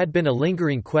 There had been a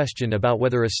lingering question about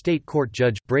whether a state court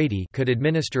judge, Brady, could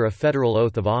administer a federal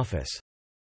oath of office.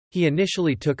 He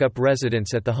initially took up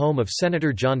residence at the home of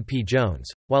Senator John P.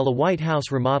 Jones, while a White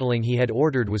House remodeling he had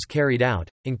ordered was carried out,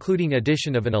 including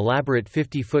addition of an elaborate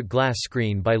 50-foot glass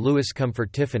screen by Louis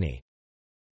Comfort Tiffany.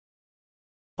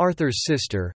 Arthur's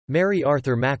sister, Mary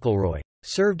Arthur McElroy,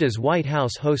 served as White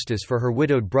House hostess for her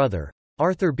widowed brother.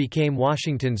 Arthur became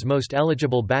Washington's most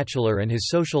eligible bachelor and his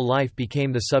social life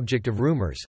became the subject of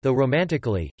rumors, though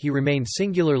romantically, he remained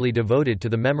singularly devoted to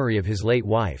the memory of his late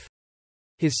wife.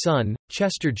 His son,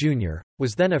 Chester Jr.,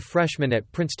 was then a freshman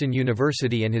at Princeton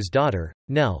University and his daughter,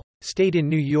 Nell, stayed in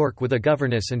New York with a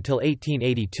governess until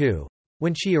 1882.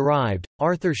 When she arrived,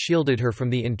 Arthur shielded her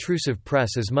from the intrusive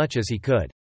press as much as he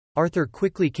could. Arthur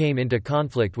quickly came into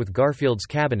conflict with Garfield's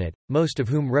cabinet, most of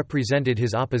whom represented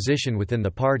his opposition within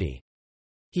the party.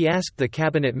 He asked the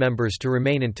cabinet members to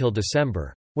remain until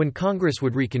December, when Congress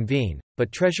would reconvene,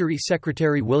 but Treasury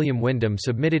Secretary William Windom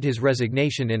submitted his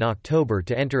resignation in October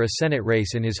to enter a Senate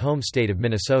race in his home state of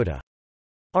Minnesota.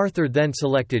 Arthur then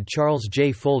selected Charles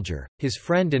J. Folger, his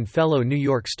friend and fellow New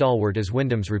York stalwart, as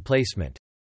Windom's replacement.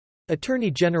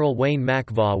 Attorney General Wayne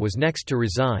McVaugh was next to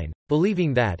resign,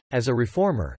 believing that, as a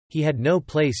reformer, he had no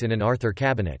place in an Arthur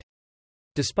cabinet.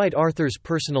 Despite Arthur's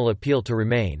personal appeal to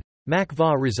remain,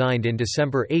 McVaugh resigned in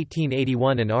December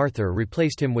 1881 and Arthur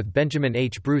replaced him with Benjamin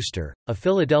H. Brewster, a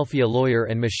Philadelphia lawyer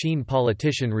and machine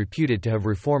politician reputed to have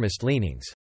reformist leanings.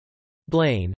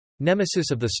 Blaine,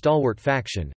 nemesis of the stalwart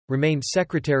faction, remained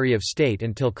Secretary of State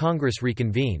until Congress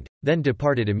reconvened, then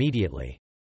departed immediately.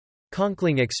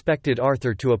 Conkling expected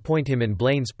Arthur to appoint him in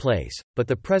Blaine's place, but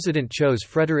the president chose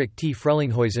Frederick T.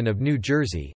 Frelinghuysen of New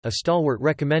Jersey, a stalwart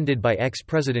recommended by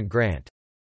ex-President Grant.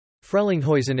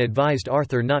 Frelinghuysen advised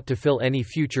Arthur not to fill any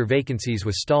future vacancies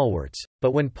with stalwarts,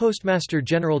 but when Postmaster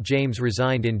General James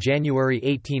resigned in January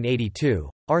 1882,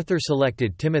 Arthur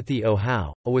selected Timothy O.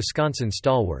 Howe, a Wisconsin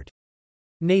stalwart.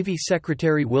 Navy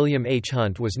Secretary William H.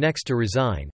 Hunt was next to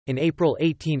resign. In April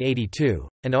 1882,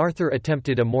 and Arthur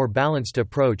attempted a more balanced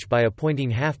approach by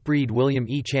appointing half-breed William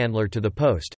E. Chandler to the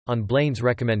post, on Blaine's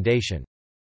recommendation.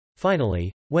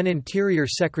 Finally, when Interior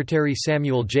Secretary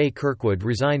Samuel J. Kirkwood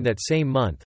resigned that same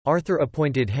month, Arthur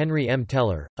appointed Henry M.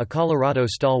 Teller, a Colorado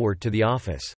stalwart, to the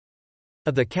office.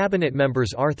 Of the cabinet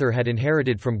members Arthur had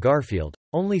inherited from Garfield,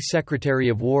 only Secretary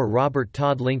of War Robert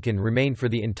Todd Lincoln remained for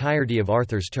the entirety of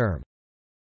Arthur's term.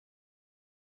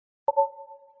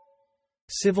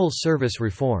 Civil service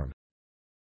reform.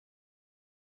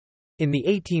 In the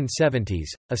 1870s,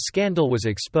 a scandal was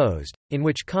exposed, in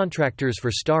which contractors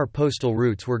for star postal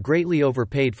routes were greatly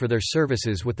overpaid for their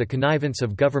services with the connivance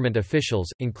of government officials,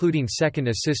 including Second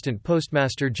Assistant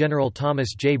Postmaster General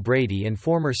Thomas J. Brady and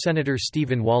former Senator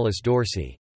Stephen Wallace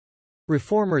Dorsey.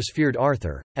 Reformers feared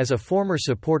Arthur, as a former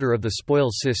supporter of the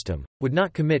spoils system, would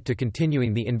not commit to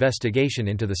continuing the investigation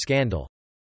into the scandal.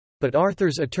 But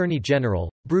Arthur's Attorney General,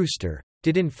 Brewster,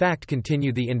 did in fact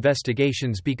continue the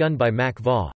investigations begun by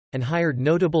McVaugh, and hired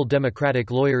notable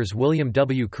Democratic lawyers William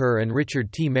W. Kerr and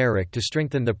Richard T. Merrick to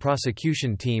strengthen the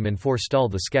prosecution team and forestall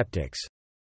the skeptics.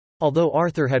 Although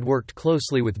Arthur had worked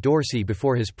closely with Dorsey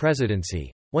before his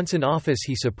presidency, once in office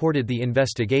he supported the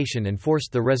investigation and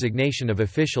forced the resignation of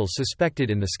officials suspected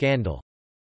in the scandal.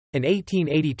 An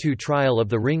 1882 trial of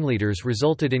the ringleaders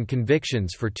resulted in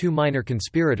convictions for 2 minor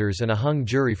conspirators and a hung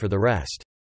jury for the rest.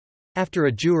 After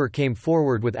a juror came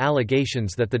forward with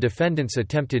allegations that the defendants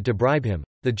attempted to bribe him,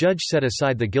 the judge set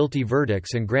aside the guilty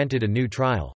verdicts and granted a new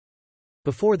trial.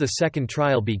 Before the second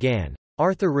trial began,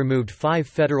 Arthur removed 5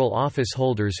 federal office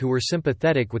holders who were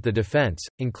sympathetic with the defense,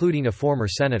 including a former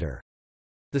senator.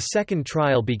 The second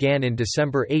trial began in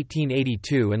December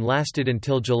 1882 and lasted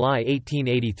until July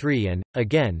 1883 and,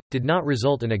 again, did not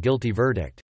result in a guilty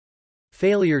verdict.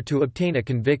 Failure to obtain a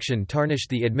conviction tarnished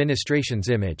the administration's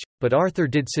image, but Arthur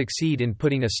did succeed in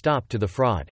putting a stop to the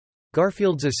fraud.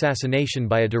 Garfield's assassination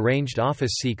by a deranged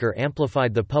office seeker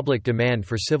amplified the public demand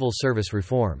for civil service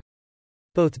reform.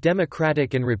 Both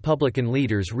Democratic and Republican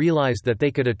leaders realized that they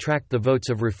could attract the votes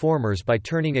of reformers by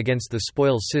turning against the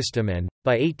spoils system and,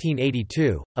 by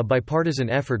 1882, a bipartisan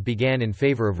effort began in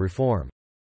favor of reform.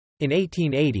 In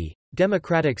 1880,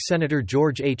 Democratic Senator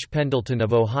George H. Pendleton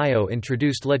of Ohio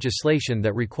introduced legislation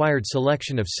that required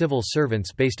selection of civil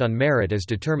servants based on merit as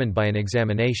determined by an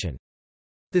examination.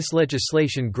 This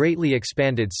legislation greatly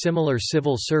expanded similar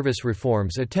civil service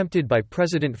reforms attempted by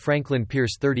President Franklin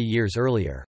Pierce 30 years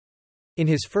earlier. In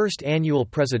his first annual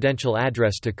presidential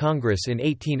address to Congress in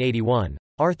 1881,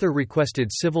 Arthur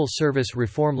requested civil service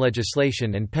reform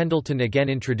legislation and Pendleton again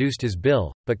introduced his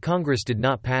bill, but Congress did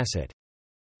not pass it.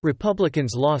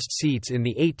 Republicans lost seats in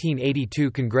the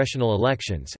 1882 congressional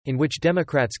elections, in which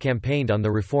Democrats campaigned on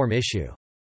the reform issue.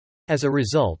 As a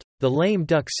result, the lame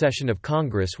duck session of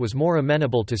Congress was more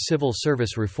amenable to civil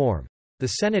service reform. The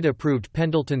Senate approved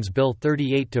Pendleton's bill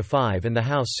 38-5 and the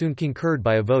House soon concurred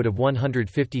by a vote of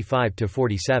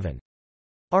 155-47.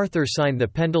 Arthur signed the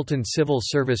Pendleton Civil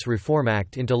Service Reform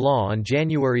Act into law on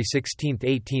January 16,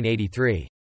 1883.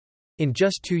 In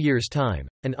just 2 years' time,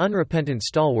 an unrepentant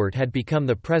stalwart had become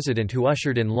the president who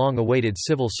ushered in long-awaited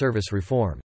civil service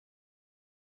reform.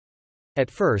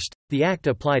 At first, the act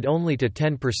applied only to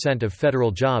 10% of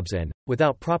federal jobs and,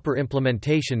 without proper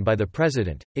implementation by the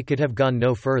president, it could have gone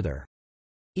no further.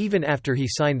 Even after he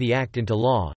signed the act into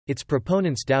law, its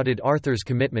proponents doubted Arthur's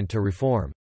commitment to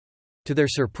reform. To their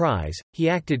surprise, he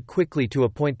acted quickly to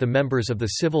appoint the members of the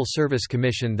Civil Service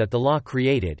Commission that the law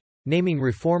created, naming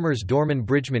reformers Dorman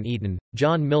Bridgman Eaton,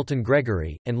 John Milton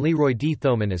Gregory, and Leroy D.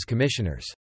 Thoman as commissioners.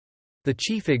 The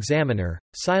chief examiner,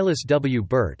 Silas W.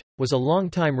 Burt, was a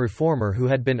longtime reformer who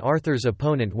had been Arthur's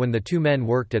opponent when the two men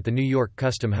worked at the New York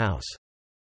Custom House.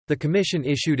 The commission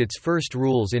issued its first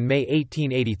rules in May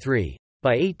 1883.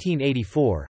 By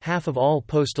 1884, half of all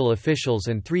postal officials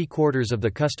and 3/4 of the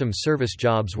customs service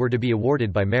jobs were to be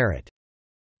awarded by merit.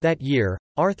 That year,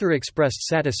 Arthur expressed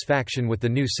satisfaction with the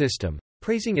new system,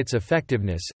 praising its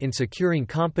effectiveness, in securing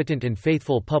competent and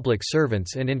faithful public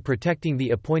servants and in protecting the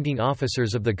appointing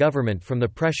officers of the government from the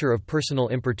pressure of personal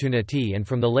importunity and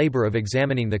from the labor of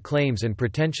examining the claims and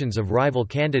pretensions of rival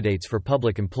candidates for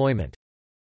public employment.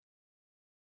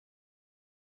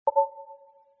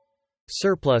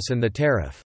 Surplus and the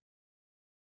tariff.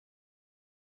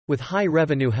 With high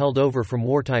revenue held over from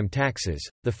wartime taxes,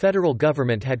 the federal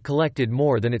government had collected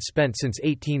more than it spent since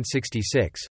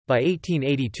 1866. By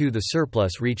 1882 the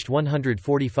surplus reached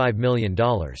 $145 million.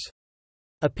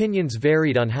 Opinions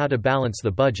varied on how to balance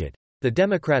the budget. The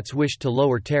Democrats wished to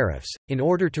lower tariffs, in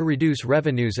order to reduce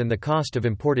revenues and the cost of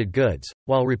imported goods,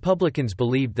 while Republicans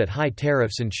believed that high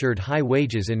tariffs ensured high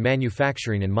wages in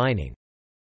manufacturing and mining.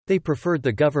 They preferred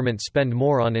the government spend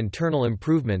more on internal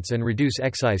improvements and reduce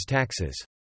excise taxes.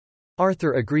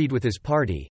 Arthur agreed with his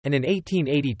party, and in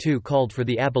 1882 called for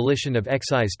the abolition of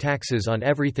excise taxes on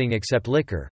everything except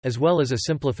liquor, as well as a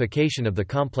simplification of the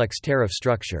complex tariff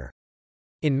structure.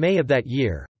 In May of that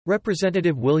year,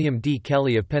 Representative William D.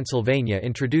 Kelly of Pennsylvania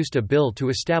introduced a bill to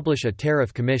establish a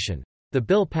tariff commission. The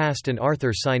bill passed and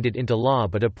Arthur signed it into law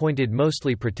but appointed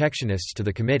mostly protectionists to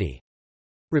the committee.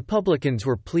 Republicans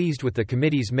were pleased with the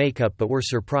committee's makeup but were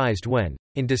surprised when,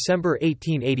 in December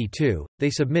 1882, they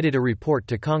submitted a report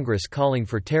to Congress calling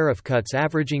for tariff cuts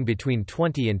averaging between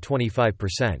 20 and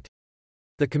 25%.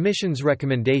 The Commission's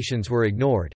recommendations were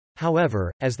ignored,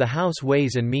 however, as the House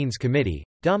Ways and Means Committee,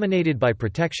 dominated by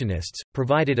protectionists,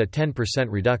 provided a 10%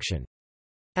 reduction.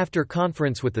 After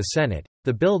conference with the Senate,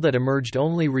 the bill that emerged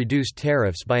only reduced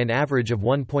tariffs by an average of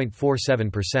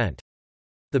 1.47%.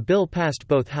 The bill passed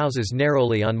both houses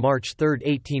narrowly on March 3,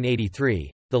 1883,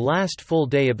 the last full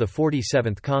day of the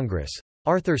 47th Congress.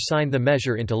 Arthur signed the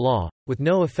measure into law, with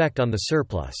no effect on the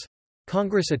surplus.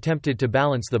 Congress attempted to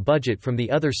balance the budget from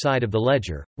the other side of the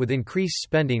ledger, with increased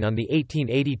spending on the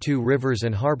 1882 Rivers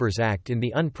and Harbors Act in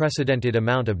the unprecedented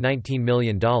amount of $19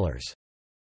 million.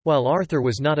 While Arthur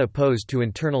was not opposed to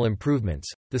internal improvements,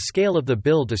 the scale of the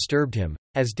bill disturbed him,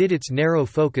 as did its narrow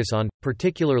focus on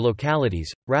particular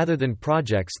localities, rather than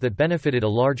projects that benefited a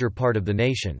larger part of the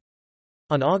nation.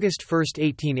 On August 1,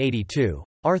 1882,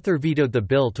 Arthur vetoed the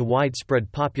bill to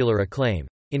widespread popular acclaim.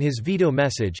 In his veto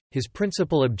message, his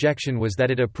principal objection was that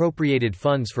it appropriated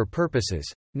funds for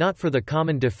purposes, not for the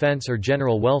common defense or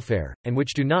general welfare, and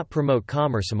which do not promote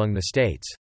commerce among the states.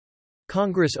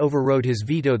 Congress overrode his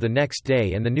veto the next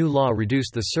day and the new law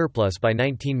reduced the surplus by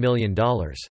 $19 million.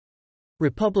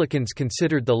 Republicans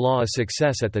considered the law a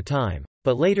success at the time,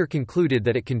 but later concluded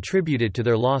that it contributed to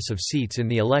their loss of seats in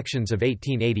the elections of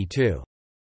 1882.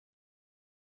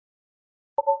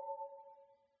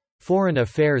 Foreign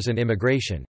affairs and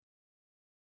immigration.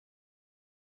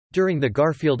 During the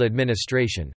Garfield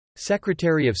administration,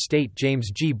 Secretary of State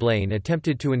James G. Blaine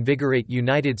attempted to invigorate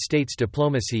United States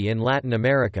diplomacy in Latin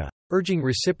America, urging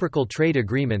reciprocal trade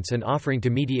agreements and offering to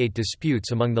mediate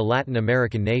disputes among the Latin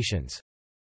American nations.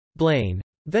 Blaine,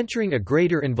 venturing a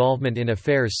greater involvement in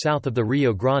affairs south of the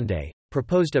Rio Grande,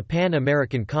 proposed a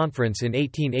Pan-American conference in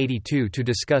 1882 to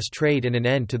discuss trade and an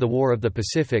end to the War of the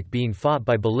Pacific being fought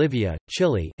by Bolivia,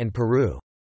 Chile, and Peru.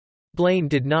 Blaine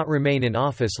did not remain in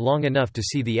office long enough to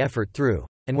see the effort through,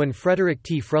 and when Frederick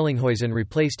T. Frelinghuysen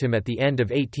replaced him at the end of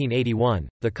 1881,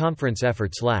 the conference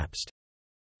efforts lapsed.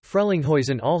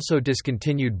 Frelinghuysen also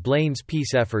discontinued Blaine's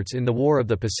peace efforts in the War of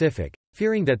the Pacific,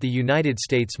 fearing that the United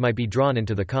States might be drawn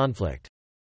into the conflict.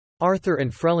 Arthur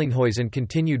and Frelinghuysen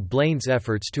continued Blaine's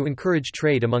efforts to encourage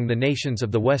trade among the nations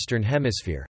of the Western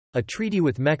Hemisphere. A treaty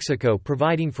with Mexico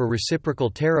providing for reciprocal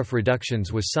tariff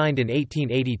reductions was signed in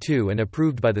 1882 and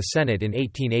approved by the Senate in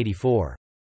 1884.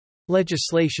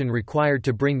 Legislation required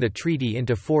to bring the treaty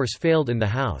into force failed in the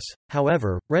House,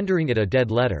 however, rendering it a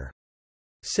dead letter.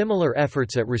 Similar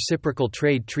efforts at reciprocal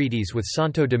trade treaties with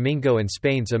Santo Domingo and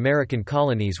Spain's American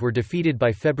colonies were defeated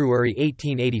by February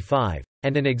 1885,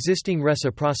 and an existing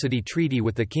reciprocity treaty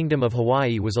with the Kingdom of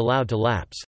Hawaii was allowed to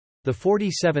lapse. The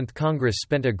 47th Congress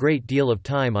spent a great deal of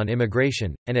time on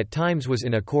immigration, and at times was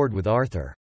in accord with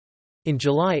Arthur. In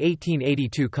July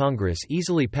 1882 Congress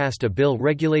easily passed a bill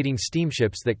regulating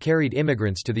steamships that carried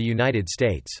immigrants to the United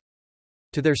States.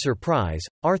 To their surprise,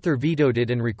 Arthur vetoed it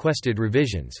and requested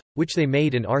revisions, which they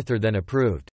made and Arthur then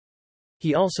approved.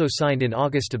 He also signed in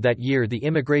August of that year the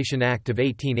Immigration Act of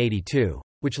 1882,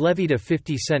 which levied a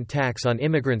 50-cent tax on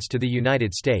immigrants to the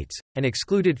United States, and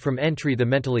excluded from entry the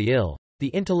mentally ill, the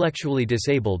intellectually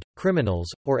disabled, criminals,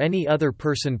 or any other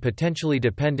person potentially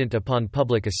dependent upon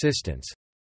public assistance.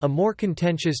 A more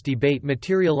contentious debate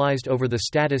materialized over the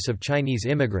status of Chinese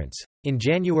immigrants. In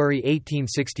January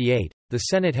 1868, the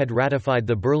Senate had ratified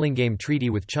the Burlingame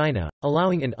Treaty with China,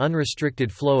 allowing an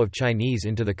unrestricted flow of Chinese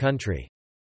into the country.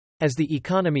 As the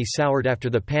economy soured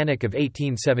after the Panic of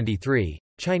 1873,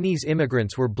 Chinese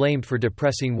immigrants were blamed for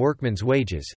depressing workmen's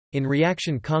wages. In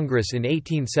reaction, Congress in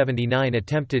 1879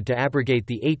 attempted to abrogate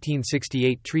the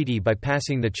 1868 treaty by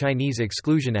passing the Chinese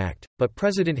Exclusion Act, but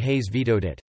President Hayes vetoed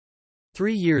it.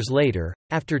 3 years later,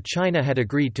 after China had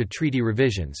agreed to treaty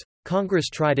revisions, Congress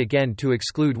tried again to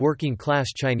exclude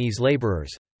working-class Chinese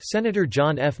laborers. Senator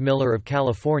John F. Miller of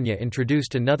California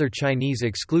introduced another Chinese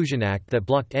Exclusion Act that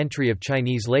blocked entry of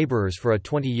Chinese laborers for a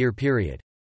 20-year period.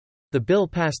 The bill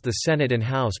passed the Senate and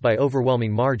House by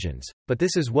overwhelming margins, but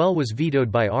this as well was vetoed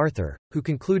by Arthur, who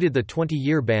concluded the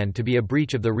 20-year ban to be a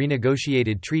breach of the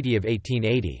renegotiated Treaty of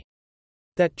 1880.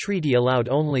 That treaty allowed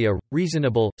only a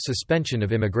reasonable suspension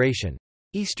of immigration.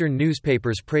 Eastern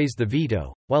newspapers praised the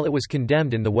veto, while it was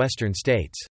condemned in the Western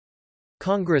states.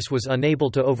 Congress was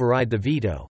unable to override the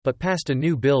veto, but passed a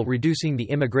new bill reducing the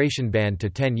immigration ban to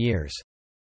 10 years.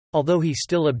 Although he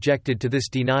still objected to this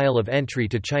denial of entry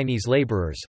to Chinese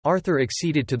laborers, Arthur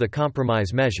acceded to the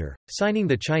compromise measure, signing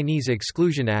the Chinese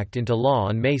Exclusion Act into law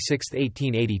on May 6,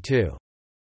 1882.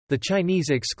 The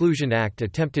Chinese Exclusion Act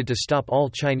attempted to stop all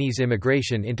Chinese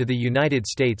immigration into the United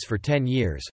States for 10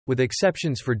 years, with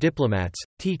exceptions for diplomats,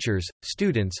 teachers,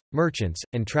 students, merchants,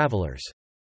 and travelers.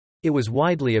 It was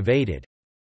widely evaded.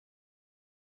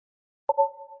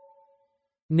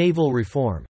 Naval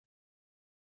reform.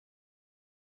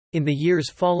 In the years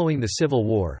following the Civil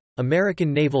War,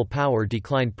 American naval power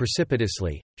declined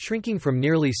precipitously, shrinking from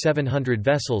nearly 700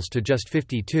 vessels to just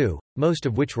 52, most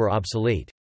of which were obsolete.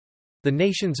 The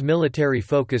nation's military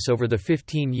focus over the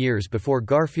 15 years before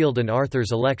Garfield and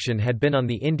Arthur's election had been on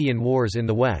the Indian Wars in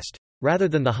the West, rather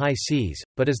than the high seas,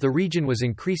 but as the region was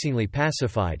increasingly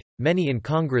pacified, many in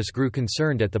Congress grew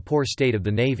concerned at the poor state of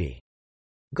the Navy.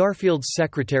 Garfield's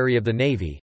Secretary of the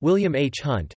Navy, William H.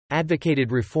 Hunt,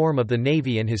 advocated reform of the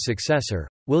Navy, and his successor,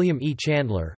 William E.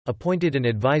 Chandler, appointed an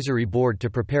advisory board to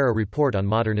prepare a report on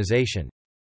modernization.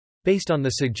 Based on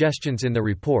the suggestions in the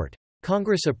report,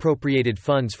 Congress appropriated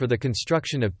funds for the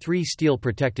construction of 3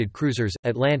 steel-protected cruisers,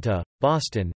 Atlanta,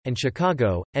 Boston, and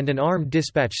Chicago, and an armed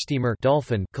dispatch steamer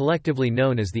Dolphin, collectively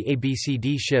known as the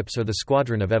ABCD ships or the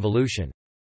Squadron of Evolution.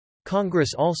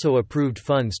 Congress also approved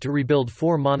funds to rebuild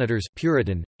 4 monitors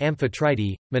Puritan,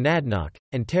 Amphitrite, Monadnock,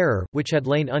 and Terror, which had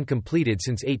lain uncompleted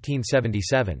since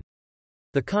 1877.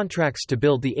 The contracts to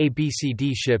build the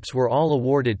ABCD ships were all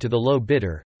awarded to the low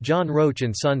bidder, John Roach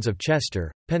and Sons of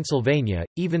Chester, Pennsylvania,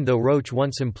 even though Roach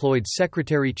once employed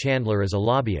Secretary Chandler as a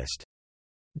lobbyist.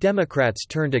 Democrats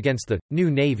turned against the New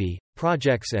Navy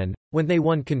projects and, when they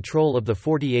won control of the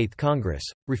 48th Congress,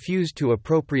 refused to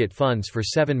appropriate funds for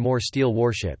 7 more steel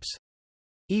warships.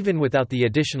 Even without the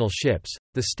additional ships,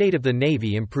 the state of the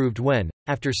Navy improved when,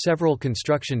 after several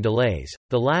construction delays,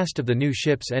 the last of the new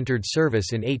ships entered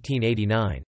service in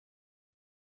 1889.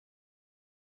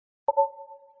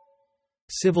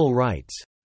 Civil rights.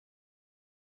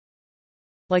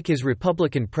 Like his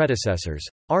Republican predecessors,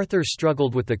 Arthur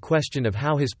struggled with the question of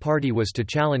how his party was to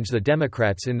challenge the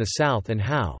Democrats in the South and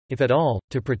how, if at all,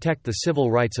 to protect the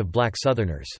civil rights of black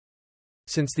Southerners.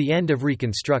 Since the end of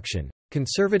Reconstruction,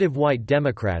 conservative white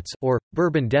Democrats, or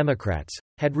Bourbon Democrats,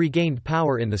 had regained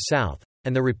power in the South,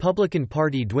 and the Republican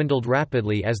Party dwindled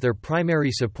rapidly as their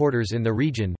primary supporters in the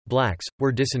region, blacks,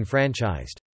 were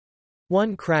disenfranchised.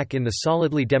 One crack in the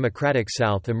solidly Democratic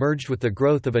South emerged with the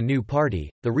growth of a new party,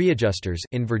 the Readjusters,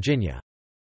 in Virginia.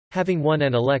 Having won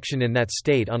an election in that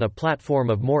state on a platform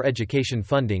of more education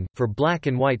funding, for black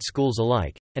and white schools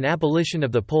alike, an abolition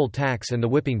of the poll tax and the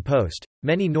whipping post,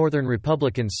 many Northern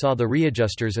Republicans saw the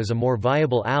Readjusters as a more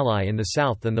viable ally in the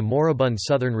South than the moribund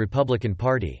Southern Republican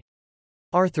Party.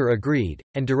 Arthur agreed,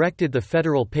 and directed the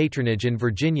federal patronage in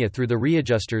Virginia through the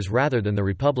readjusters rather than the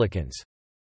Republicans.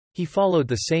 He followed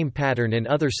the same pattern in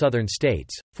other Southern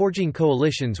states, forging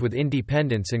coalitions with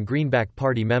independents and Greenback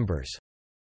Party members.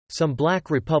 Some black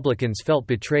Republicans felt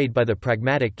betrayed by the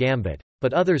pragmatic gambit,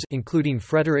 but others, including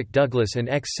Frederick Douglass and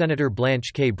ex-Senator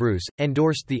Blanche K. Bruce,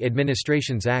 endorsed the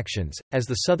administration's actions, as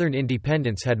the Southern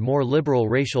independents had more liberal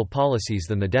racial policies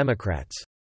than the Democrats.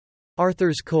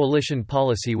 Arthur's coalition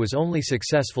policy was only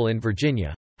successful in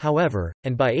Virginia, however,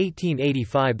 and by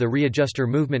 1885 the readjuster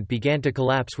movement began to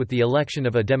collapse with the election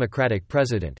of a Democratic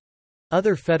president.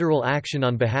 Other federal action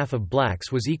on behalf of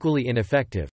blacks was equally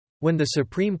ineffective. When the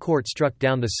Supreme Court struck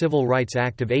down the Civil Rights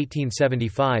Act of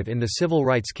 1875 in the civil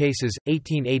rights cases,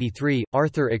 1883,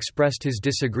 Arthur expressed his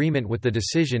disagreement with the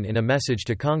decision in a message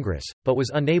to Congress, but was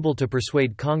unable to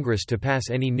persuade Congress to pass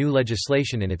any new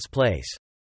legislation in its place.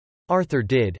 Arthur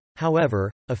did, however,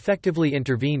 effectively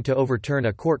intervene to overturn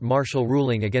a court-martial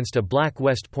ruling against a black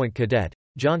West Point cadet,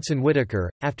 Johnson Whitaker,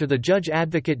 after the Judge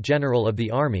Advocate General of the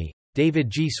Army, David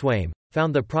G. Swaim,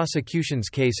 found the prosecution's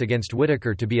case against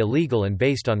Whitaker to be illegal and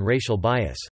based on racial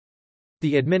bias.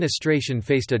 The administration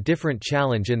faced a different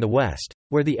challenge in the West,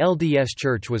 where the LDS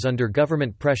Church was under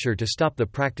government pressure to stop the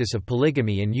practice of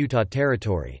polygamy in Utah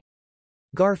Territory.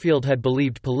 Garfield had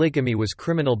believed polygamy was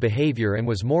criminal behavior and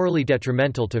was morally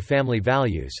detrimental to family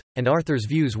values, and Arthur's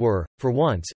views were, for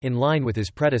once, in line with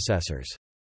his predecessors.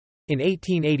 In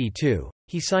 1882,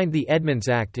 he signed the Edmunds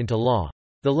Act into law.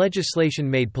 The legislation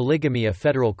made polygamy a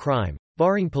federal crime,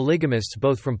 barring polygamists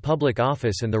both from public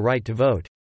office and the right to vote.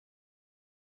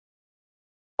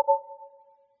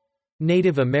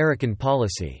 Native American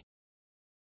policy.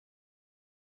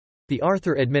 The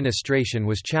Arthur administration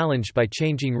was challenged by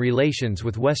changing relations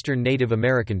with Western Native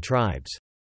American tribes.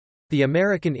 The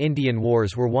American Indian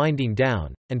Wars were winding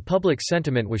down, and public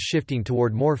sentiment was shifting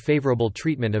toward more favorable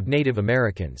treatment of Native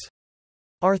Americans.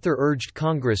 Arthur urged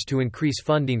Congress to increase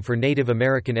funding for Native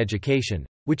American education,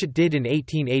 which it did in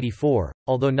 1884,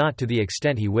 although not to the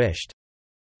extent he wished.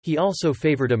 He also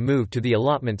favored a move to the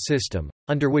allotment system,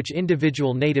 under which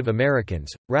individual Native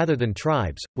Americans, rather than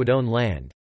tribes, would own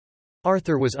land.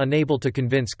 Arthur was unable to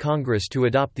convince Congress to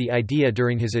adopt the idea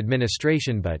during his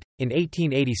administration but, in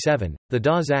 1887, the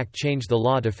Dawes Act changed the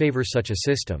law to favor such a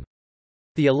system.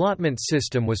 The allotment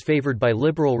system was favored by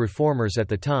liberal reformers at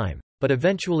the time, but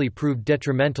eventually proved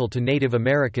detrimental to Native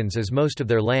Americans as most of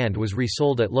their land was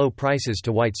resold at low prices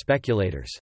to white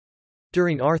speculators.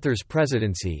 During Arthur's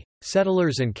presidency,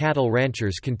 settlers and cattle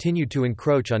ranchers continued to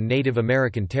encroach on Native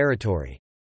American territory.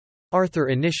 Arthur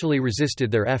initially resisted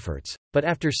their efforts, but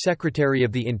after Secretary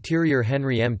of the Interior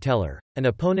Henry M. Teller, an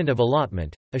opponent of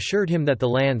allotment, assured him that the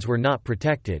lands were not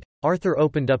protected, Arthur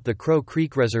opened up the Crow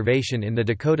Creek Reservation in the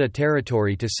Dakota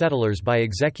Territory to settlers by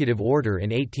executive order in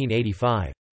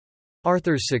 1885.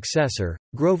 Arthur's successor,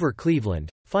 Grover Cleveland,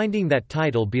 finding that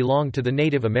title belonged to the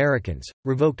Native Americans,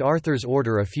 revoked Arthur's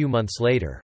order a few months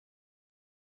later.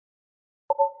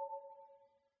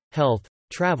 Health,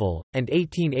 travel, and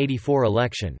 1884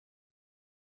 election.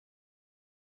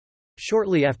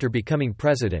 Shortly after becoming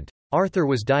president, Arthur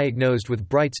was diagnosed with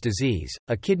Bright's disease,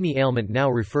 a kidney ailment now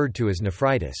referred to as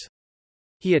nephritis.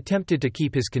 He attempted to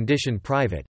keep his condition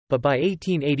private, but by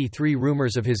 1883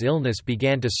 rumors of his illness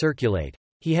began to circulate.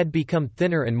 He had become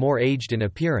thinner and more aged in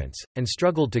appearance, and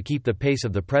struggled to keep the pace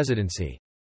of the presidency.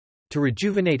 To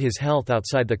rejuvenate his health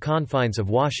outside the confines of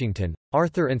Washington,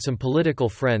 Arthur and some political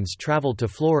friends traveled to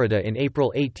Florida in April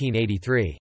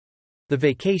 1883. The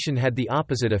vacation had the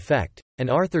opposite effect, and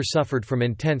Arthur suffered from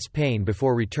intense pain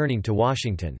before returning to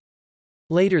Washington.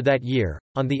 Later that year,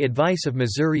 on the advice of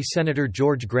Missouri Senator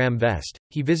George Graham Vest,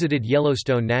 he visited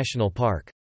Yellowstone National Park.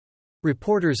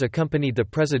 Reporters accompanied the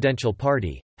presidential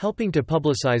party, helping to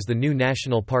publicize the new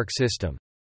national park system.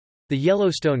 The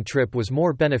Yellowstone trip was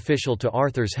more beneficial to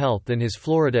Arthur's health than his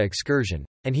Florida excursion,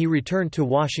 and he returned to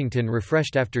Washington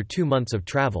refreshed after 2 months of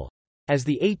travel. As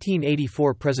the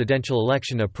 1884 presidential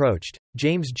election approached,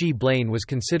 James G. Blaine was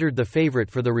considered the favorite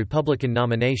for the Republican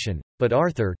nomination, but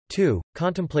Arthur, too,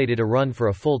 contemplated a run for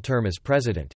a full term as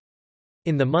president.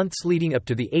 In the months leading up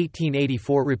to the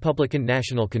 1884 Republican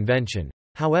National Convention,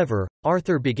 however,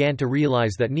 Arthur began to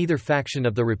realize that neither faction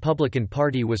of the Republican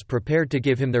Party was prepared to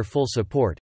give him their full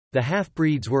support. The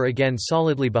half-breeds were again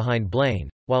solidly behind Blaine,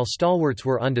 while stalwarts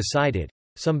were undecided.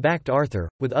 Some backed Arthur,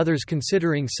 with others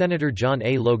considering Senator John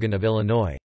A. Logan of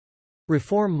Illinois.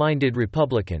 Reform-minded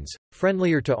Republicans,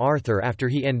 friendlier to Arthur after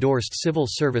he endorsed civil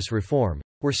service reform,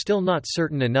 were still not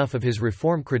certain enough of his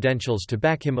reform credentials to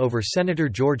back him over Senator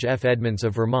George F. Edmunds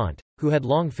of Vermont, who had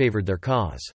long favored their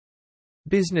cause.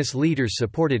 Business leaders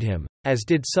supported him, as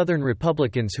did Southern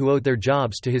Republicans who owed their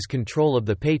jobs to his control of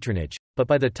the patronage, but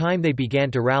by the time they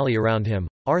began to rally around him,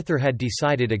 Arthur had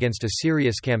decided against a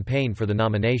serious campaign for the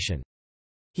nomination.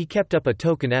 He kept up a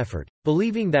token effort,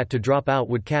 believing that to drop out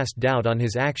would cast doubt on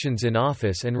his actions in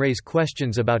office and raise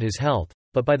questions about his health,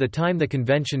 but by the time the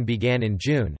convention began in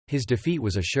June, his defeat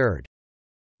was assured.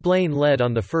 Blaine led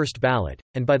on the first ballot,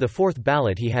 and by the fourth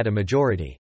ballot he had a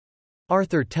majority.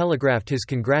 Arthur telegraphed his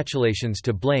congratulations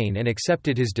to Blaine and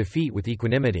accepted his defeat with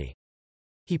equanimity.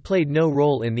 He played no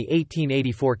role in the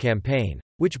 1884 campaign,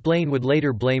 which Blaine would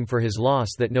later blame for his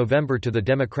loss that November to the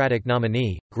Democratic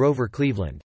nominee, Grover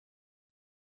Cleveland.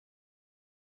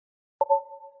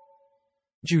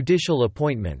 Judicial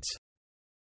appointments.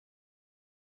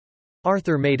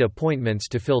 Arthur made appointments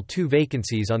to fill 2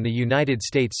 vacancies on the United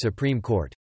States Supreme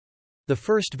Court. The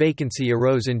first vacancy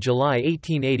arose in July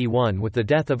 1881 with the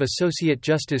death of Associate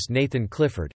Justice Nathan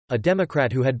Clifford, a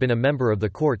Democrat who had been a member of the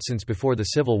court since before the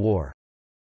Civil War.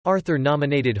 Arthur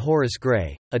nominated Horace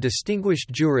Gray, a distinguished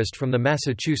jurist from the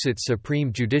Massachusetts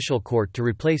Supreme Judicial Court, to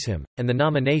replace him, and the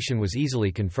nomination was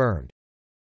easily confirmed.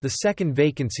 The second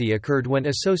vacancy occurred when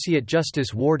Associate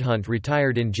Justice Ward Hunt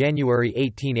retired in January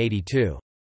 1882.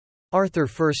 Arthur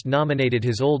first nominated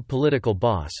his old political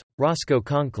boss, Roscoe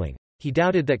Conkling. He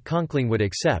doubted that Conkling would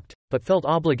accept, but felt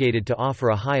obligated to offer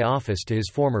a high office to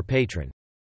his former patron.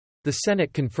 The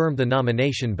Senate confirmed the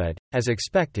nomination but, as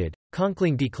expected,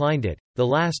 Conkling declined it, the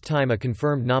last time a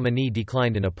confirmed nominee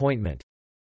declined an appointment.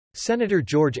 Senator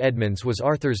George Edmunds was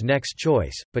Arthur's next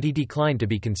choice, but he declined to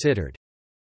be considered.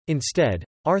 Instead,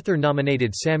 Arthur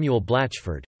nominated Samuel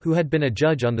Blatchford, who had been a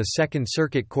judge on the Second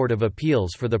Circuit Court of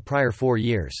Appeals for the prior 4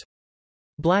 years.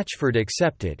 Blatchford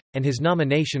accepted, and his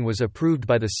nomination was approved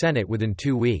by the Senate within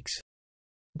 2 weeks.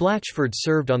 Blatchford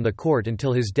served on the court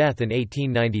until his death in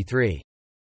 1893.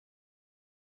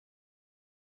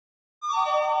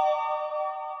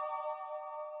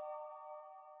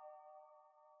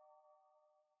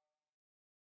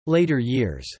 Later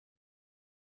years.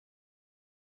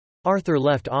 Arthur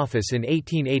left office in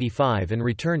 1885 and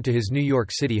returned to his New York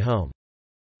City home.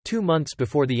 2 months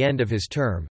before the end of his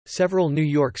term, several New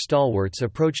York stalwarts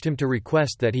approached him to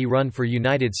request that he run for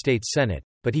United States Senate,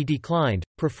 but he declined,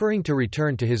 preferring to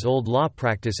return to his old law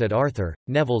practice at Arthur,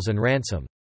 Neville's and Ransom.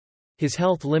 His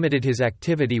health limited his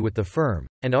activity with the firm,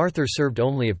 and Arthur served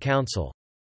only of counsel.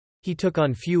 He took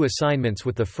on few assignments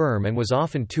with the firm and was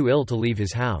often too ill to leave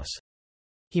his house.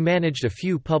 He managed a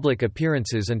few public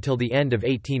appearances until the end of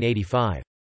 1885.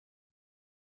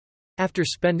 After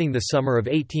spending the summer of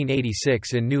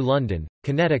 1886 in New London,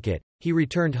 Connecticut, he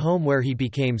returned home where he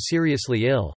became seriously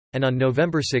ill, and on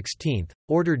November 16,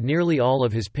 ordered nearly all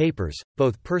of his papers,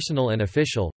 both personal and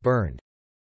official, burned.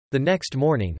 The next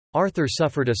morning, Arthur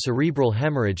suffered a cerebral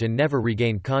hemorrhage and never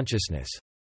regained consciousness.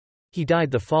 He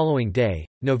died the following day,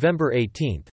 November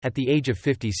 18, at the age of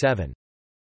 57.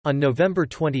 On November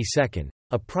 22,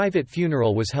 a private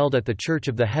funeral was held at the Church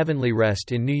of the Heavenly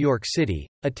Rest in New York City,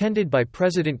 attended by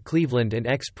President Cleveland and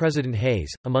ex-President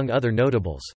Hayes, among other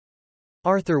notables.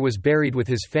 Arthur was buried with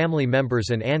his family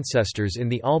members and ancestors in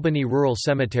the Albany Rural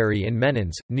Cemetery in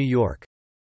Menands, New York.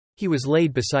 He was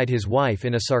laid beside his wife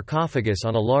in a sarcophagus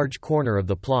on a large corner of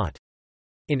the plot.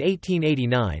 In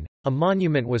 1889, a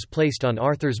monument was placed on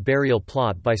Arthur's burial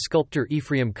plot by sculptor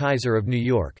Ephraim Kaiser of New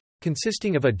York,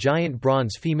 consisting of a giant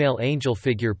bronze female angel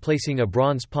figure placing a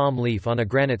bronze palm leaf on a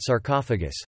granite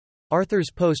sarcophagus. Arthur's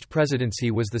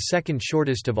post-presidency was the second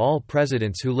shortest of all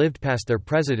presidents who lived past their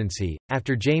presidency,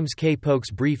 after James K. Polk's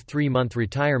brief 3-month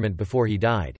retirement before he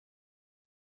died.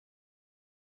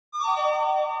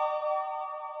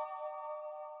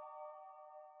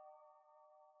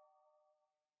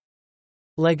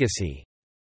 Legacy.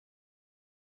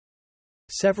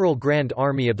 Several Grand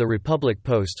Army of the Republic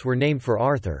posts were named for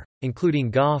Arthur,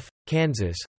 including Goff,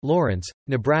 Kansas, Lawrence,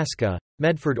 Nebraska,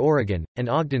 Medford, Oregon, and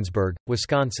Ogdensburg,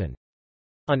 Wisconsin.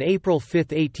 On April 5,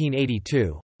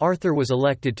 1882, Arthur was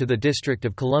elected to the District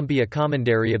of Columbia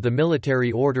Commandery of the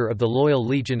Military Order of the Loyal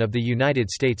Legion of the United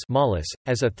States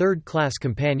as a third-class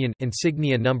companion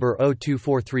insignia number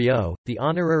 02430, the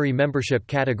honorary membership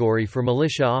category for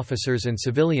militia officers and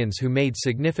civilians who made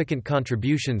significant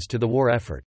contributions to the war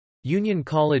effort. Union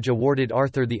College awarded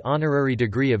Arthur the honorary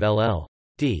degree of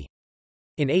LL.D.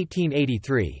 in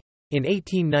 1883. In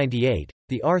 1898,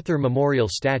 the Arthur Memorial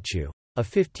Statue, a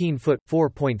 15-foot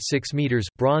 (4.6 meters)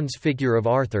 bronze figure of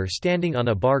Arthur standing on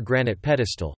a bar granite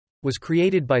pedestal, was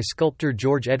created by sculptor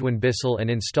George Edwin Bissell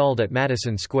and installed at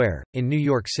Madison Square, in New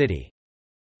York City.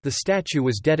 The statue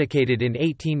was dedicated in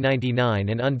 1899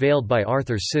 and unveiled by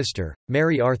Arthur's sister,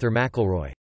 Mary Arthur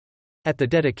McElroy. At the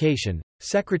dedication,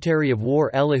 Secretary of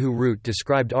War Elihu Root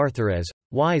described Arthur as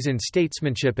wise in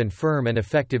statesmanship and firm and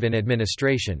effective in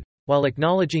administration, while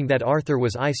acknowledging that Arthur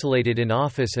was isolated in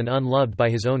office and unloved by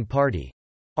his own party.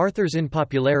 Arthur's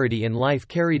unpopularity in life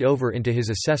carried over into his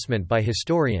assessment by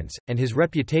historians, and his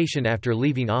reputation after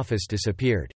leaving office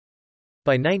disappeared.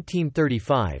 By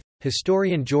 1935,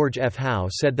 historian George F. Howe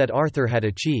said that Arthur had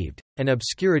achieved an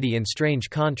obscurity in strange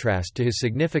contrast to his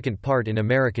significant part in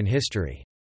American history.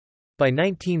 By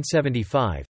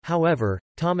 1975, however,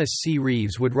 Thomas C.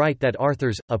 Reeves would write that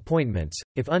Arthur's appointments,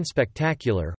 if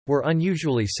unspectacular, were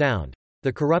unusually sound.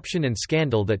 The corruption and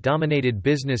scandal that dominated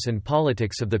business and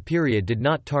politics of the period did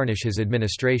not tarnish his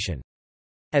administration.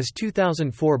 As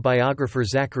 2004 biographer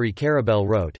Zachary Karabell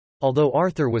wrote, although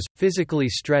Arthur was physically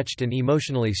stretched and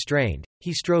emotionally strained,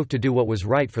 he strove to do what was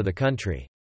right for the country.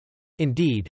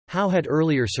 Indeed, Howe had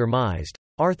earlier surmised,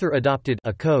 Arthur adopted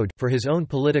a code for his own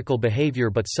political behavior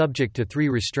but subject to 3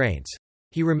 restraints.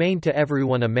 He remained to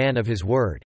everyone a man of his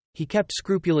word. He kept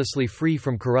scrupulously free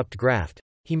from corrupt graft.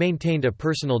 He maintained a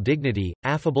personal dignity,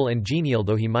 affable and genial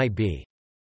though he might be.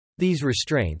 These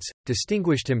restraints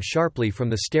distinguished him sharply from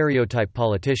the stereotype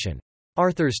politician.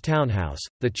 Arthur's townhouse,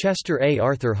 the Chester A.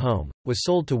 Arthur home, was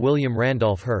sold to William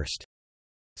Randolph Hearst.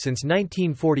 Since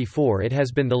 1944 it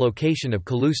has been the location of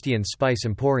Kalustyan's Spice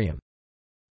Emporium.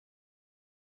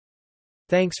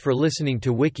 Thanks for listening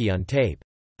to Wiki on Tape.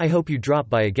 I hope you drop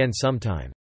by again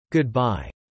sometime. Goodbye.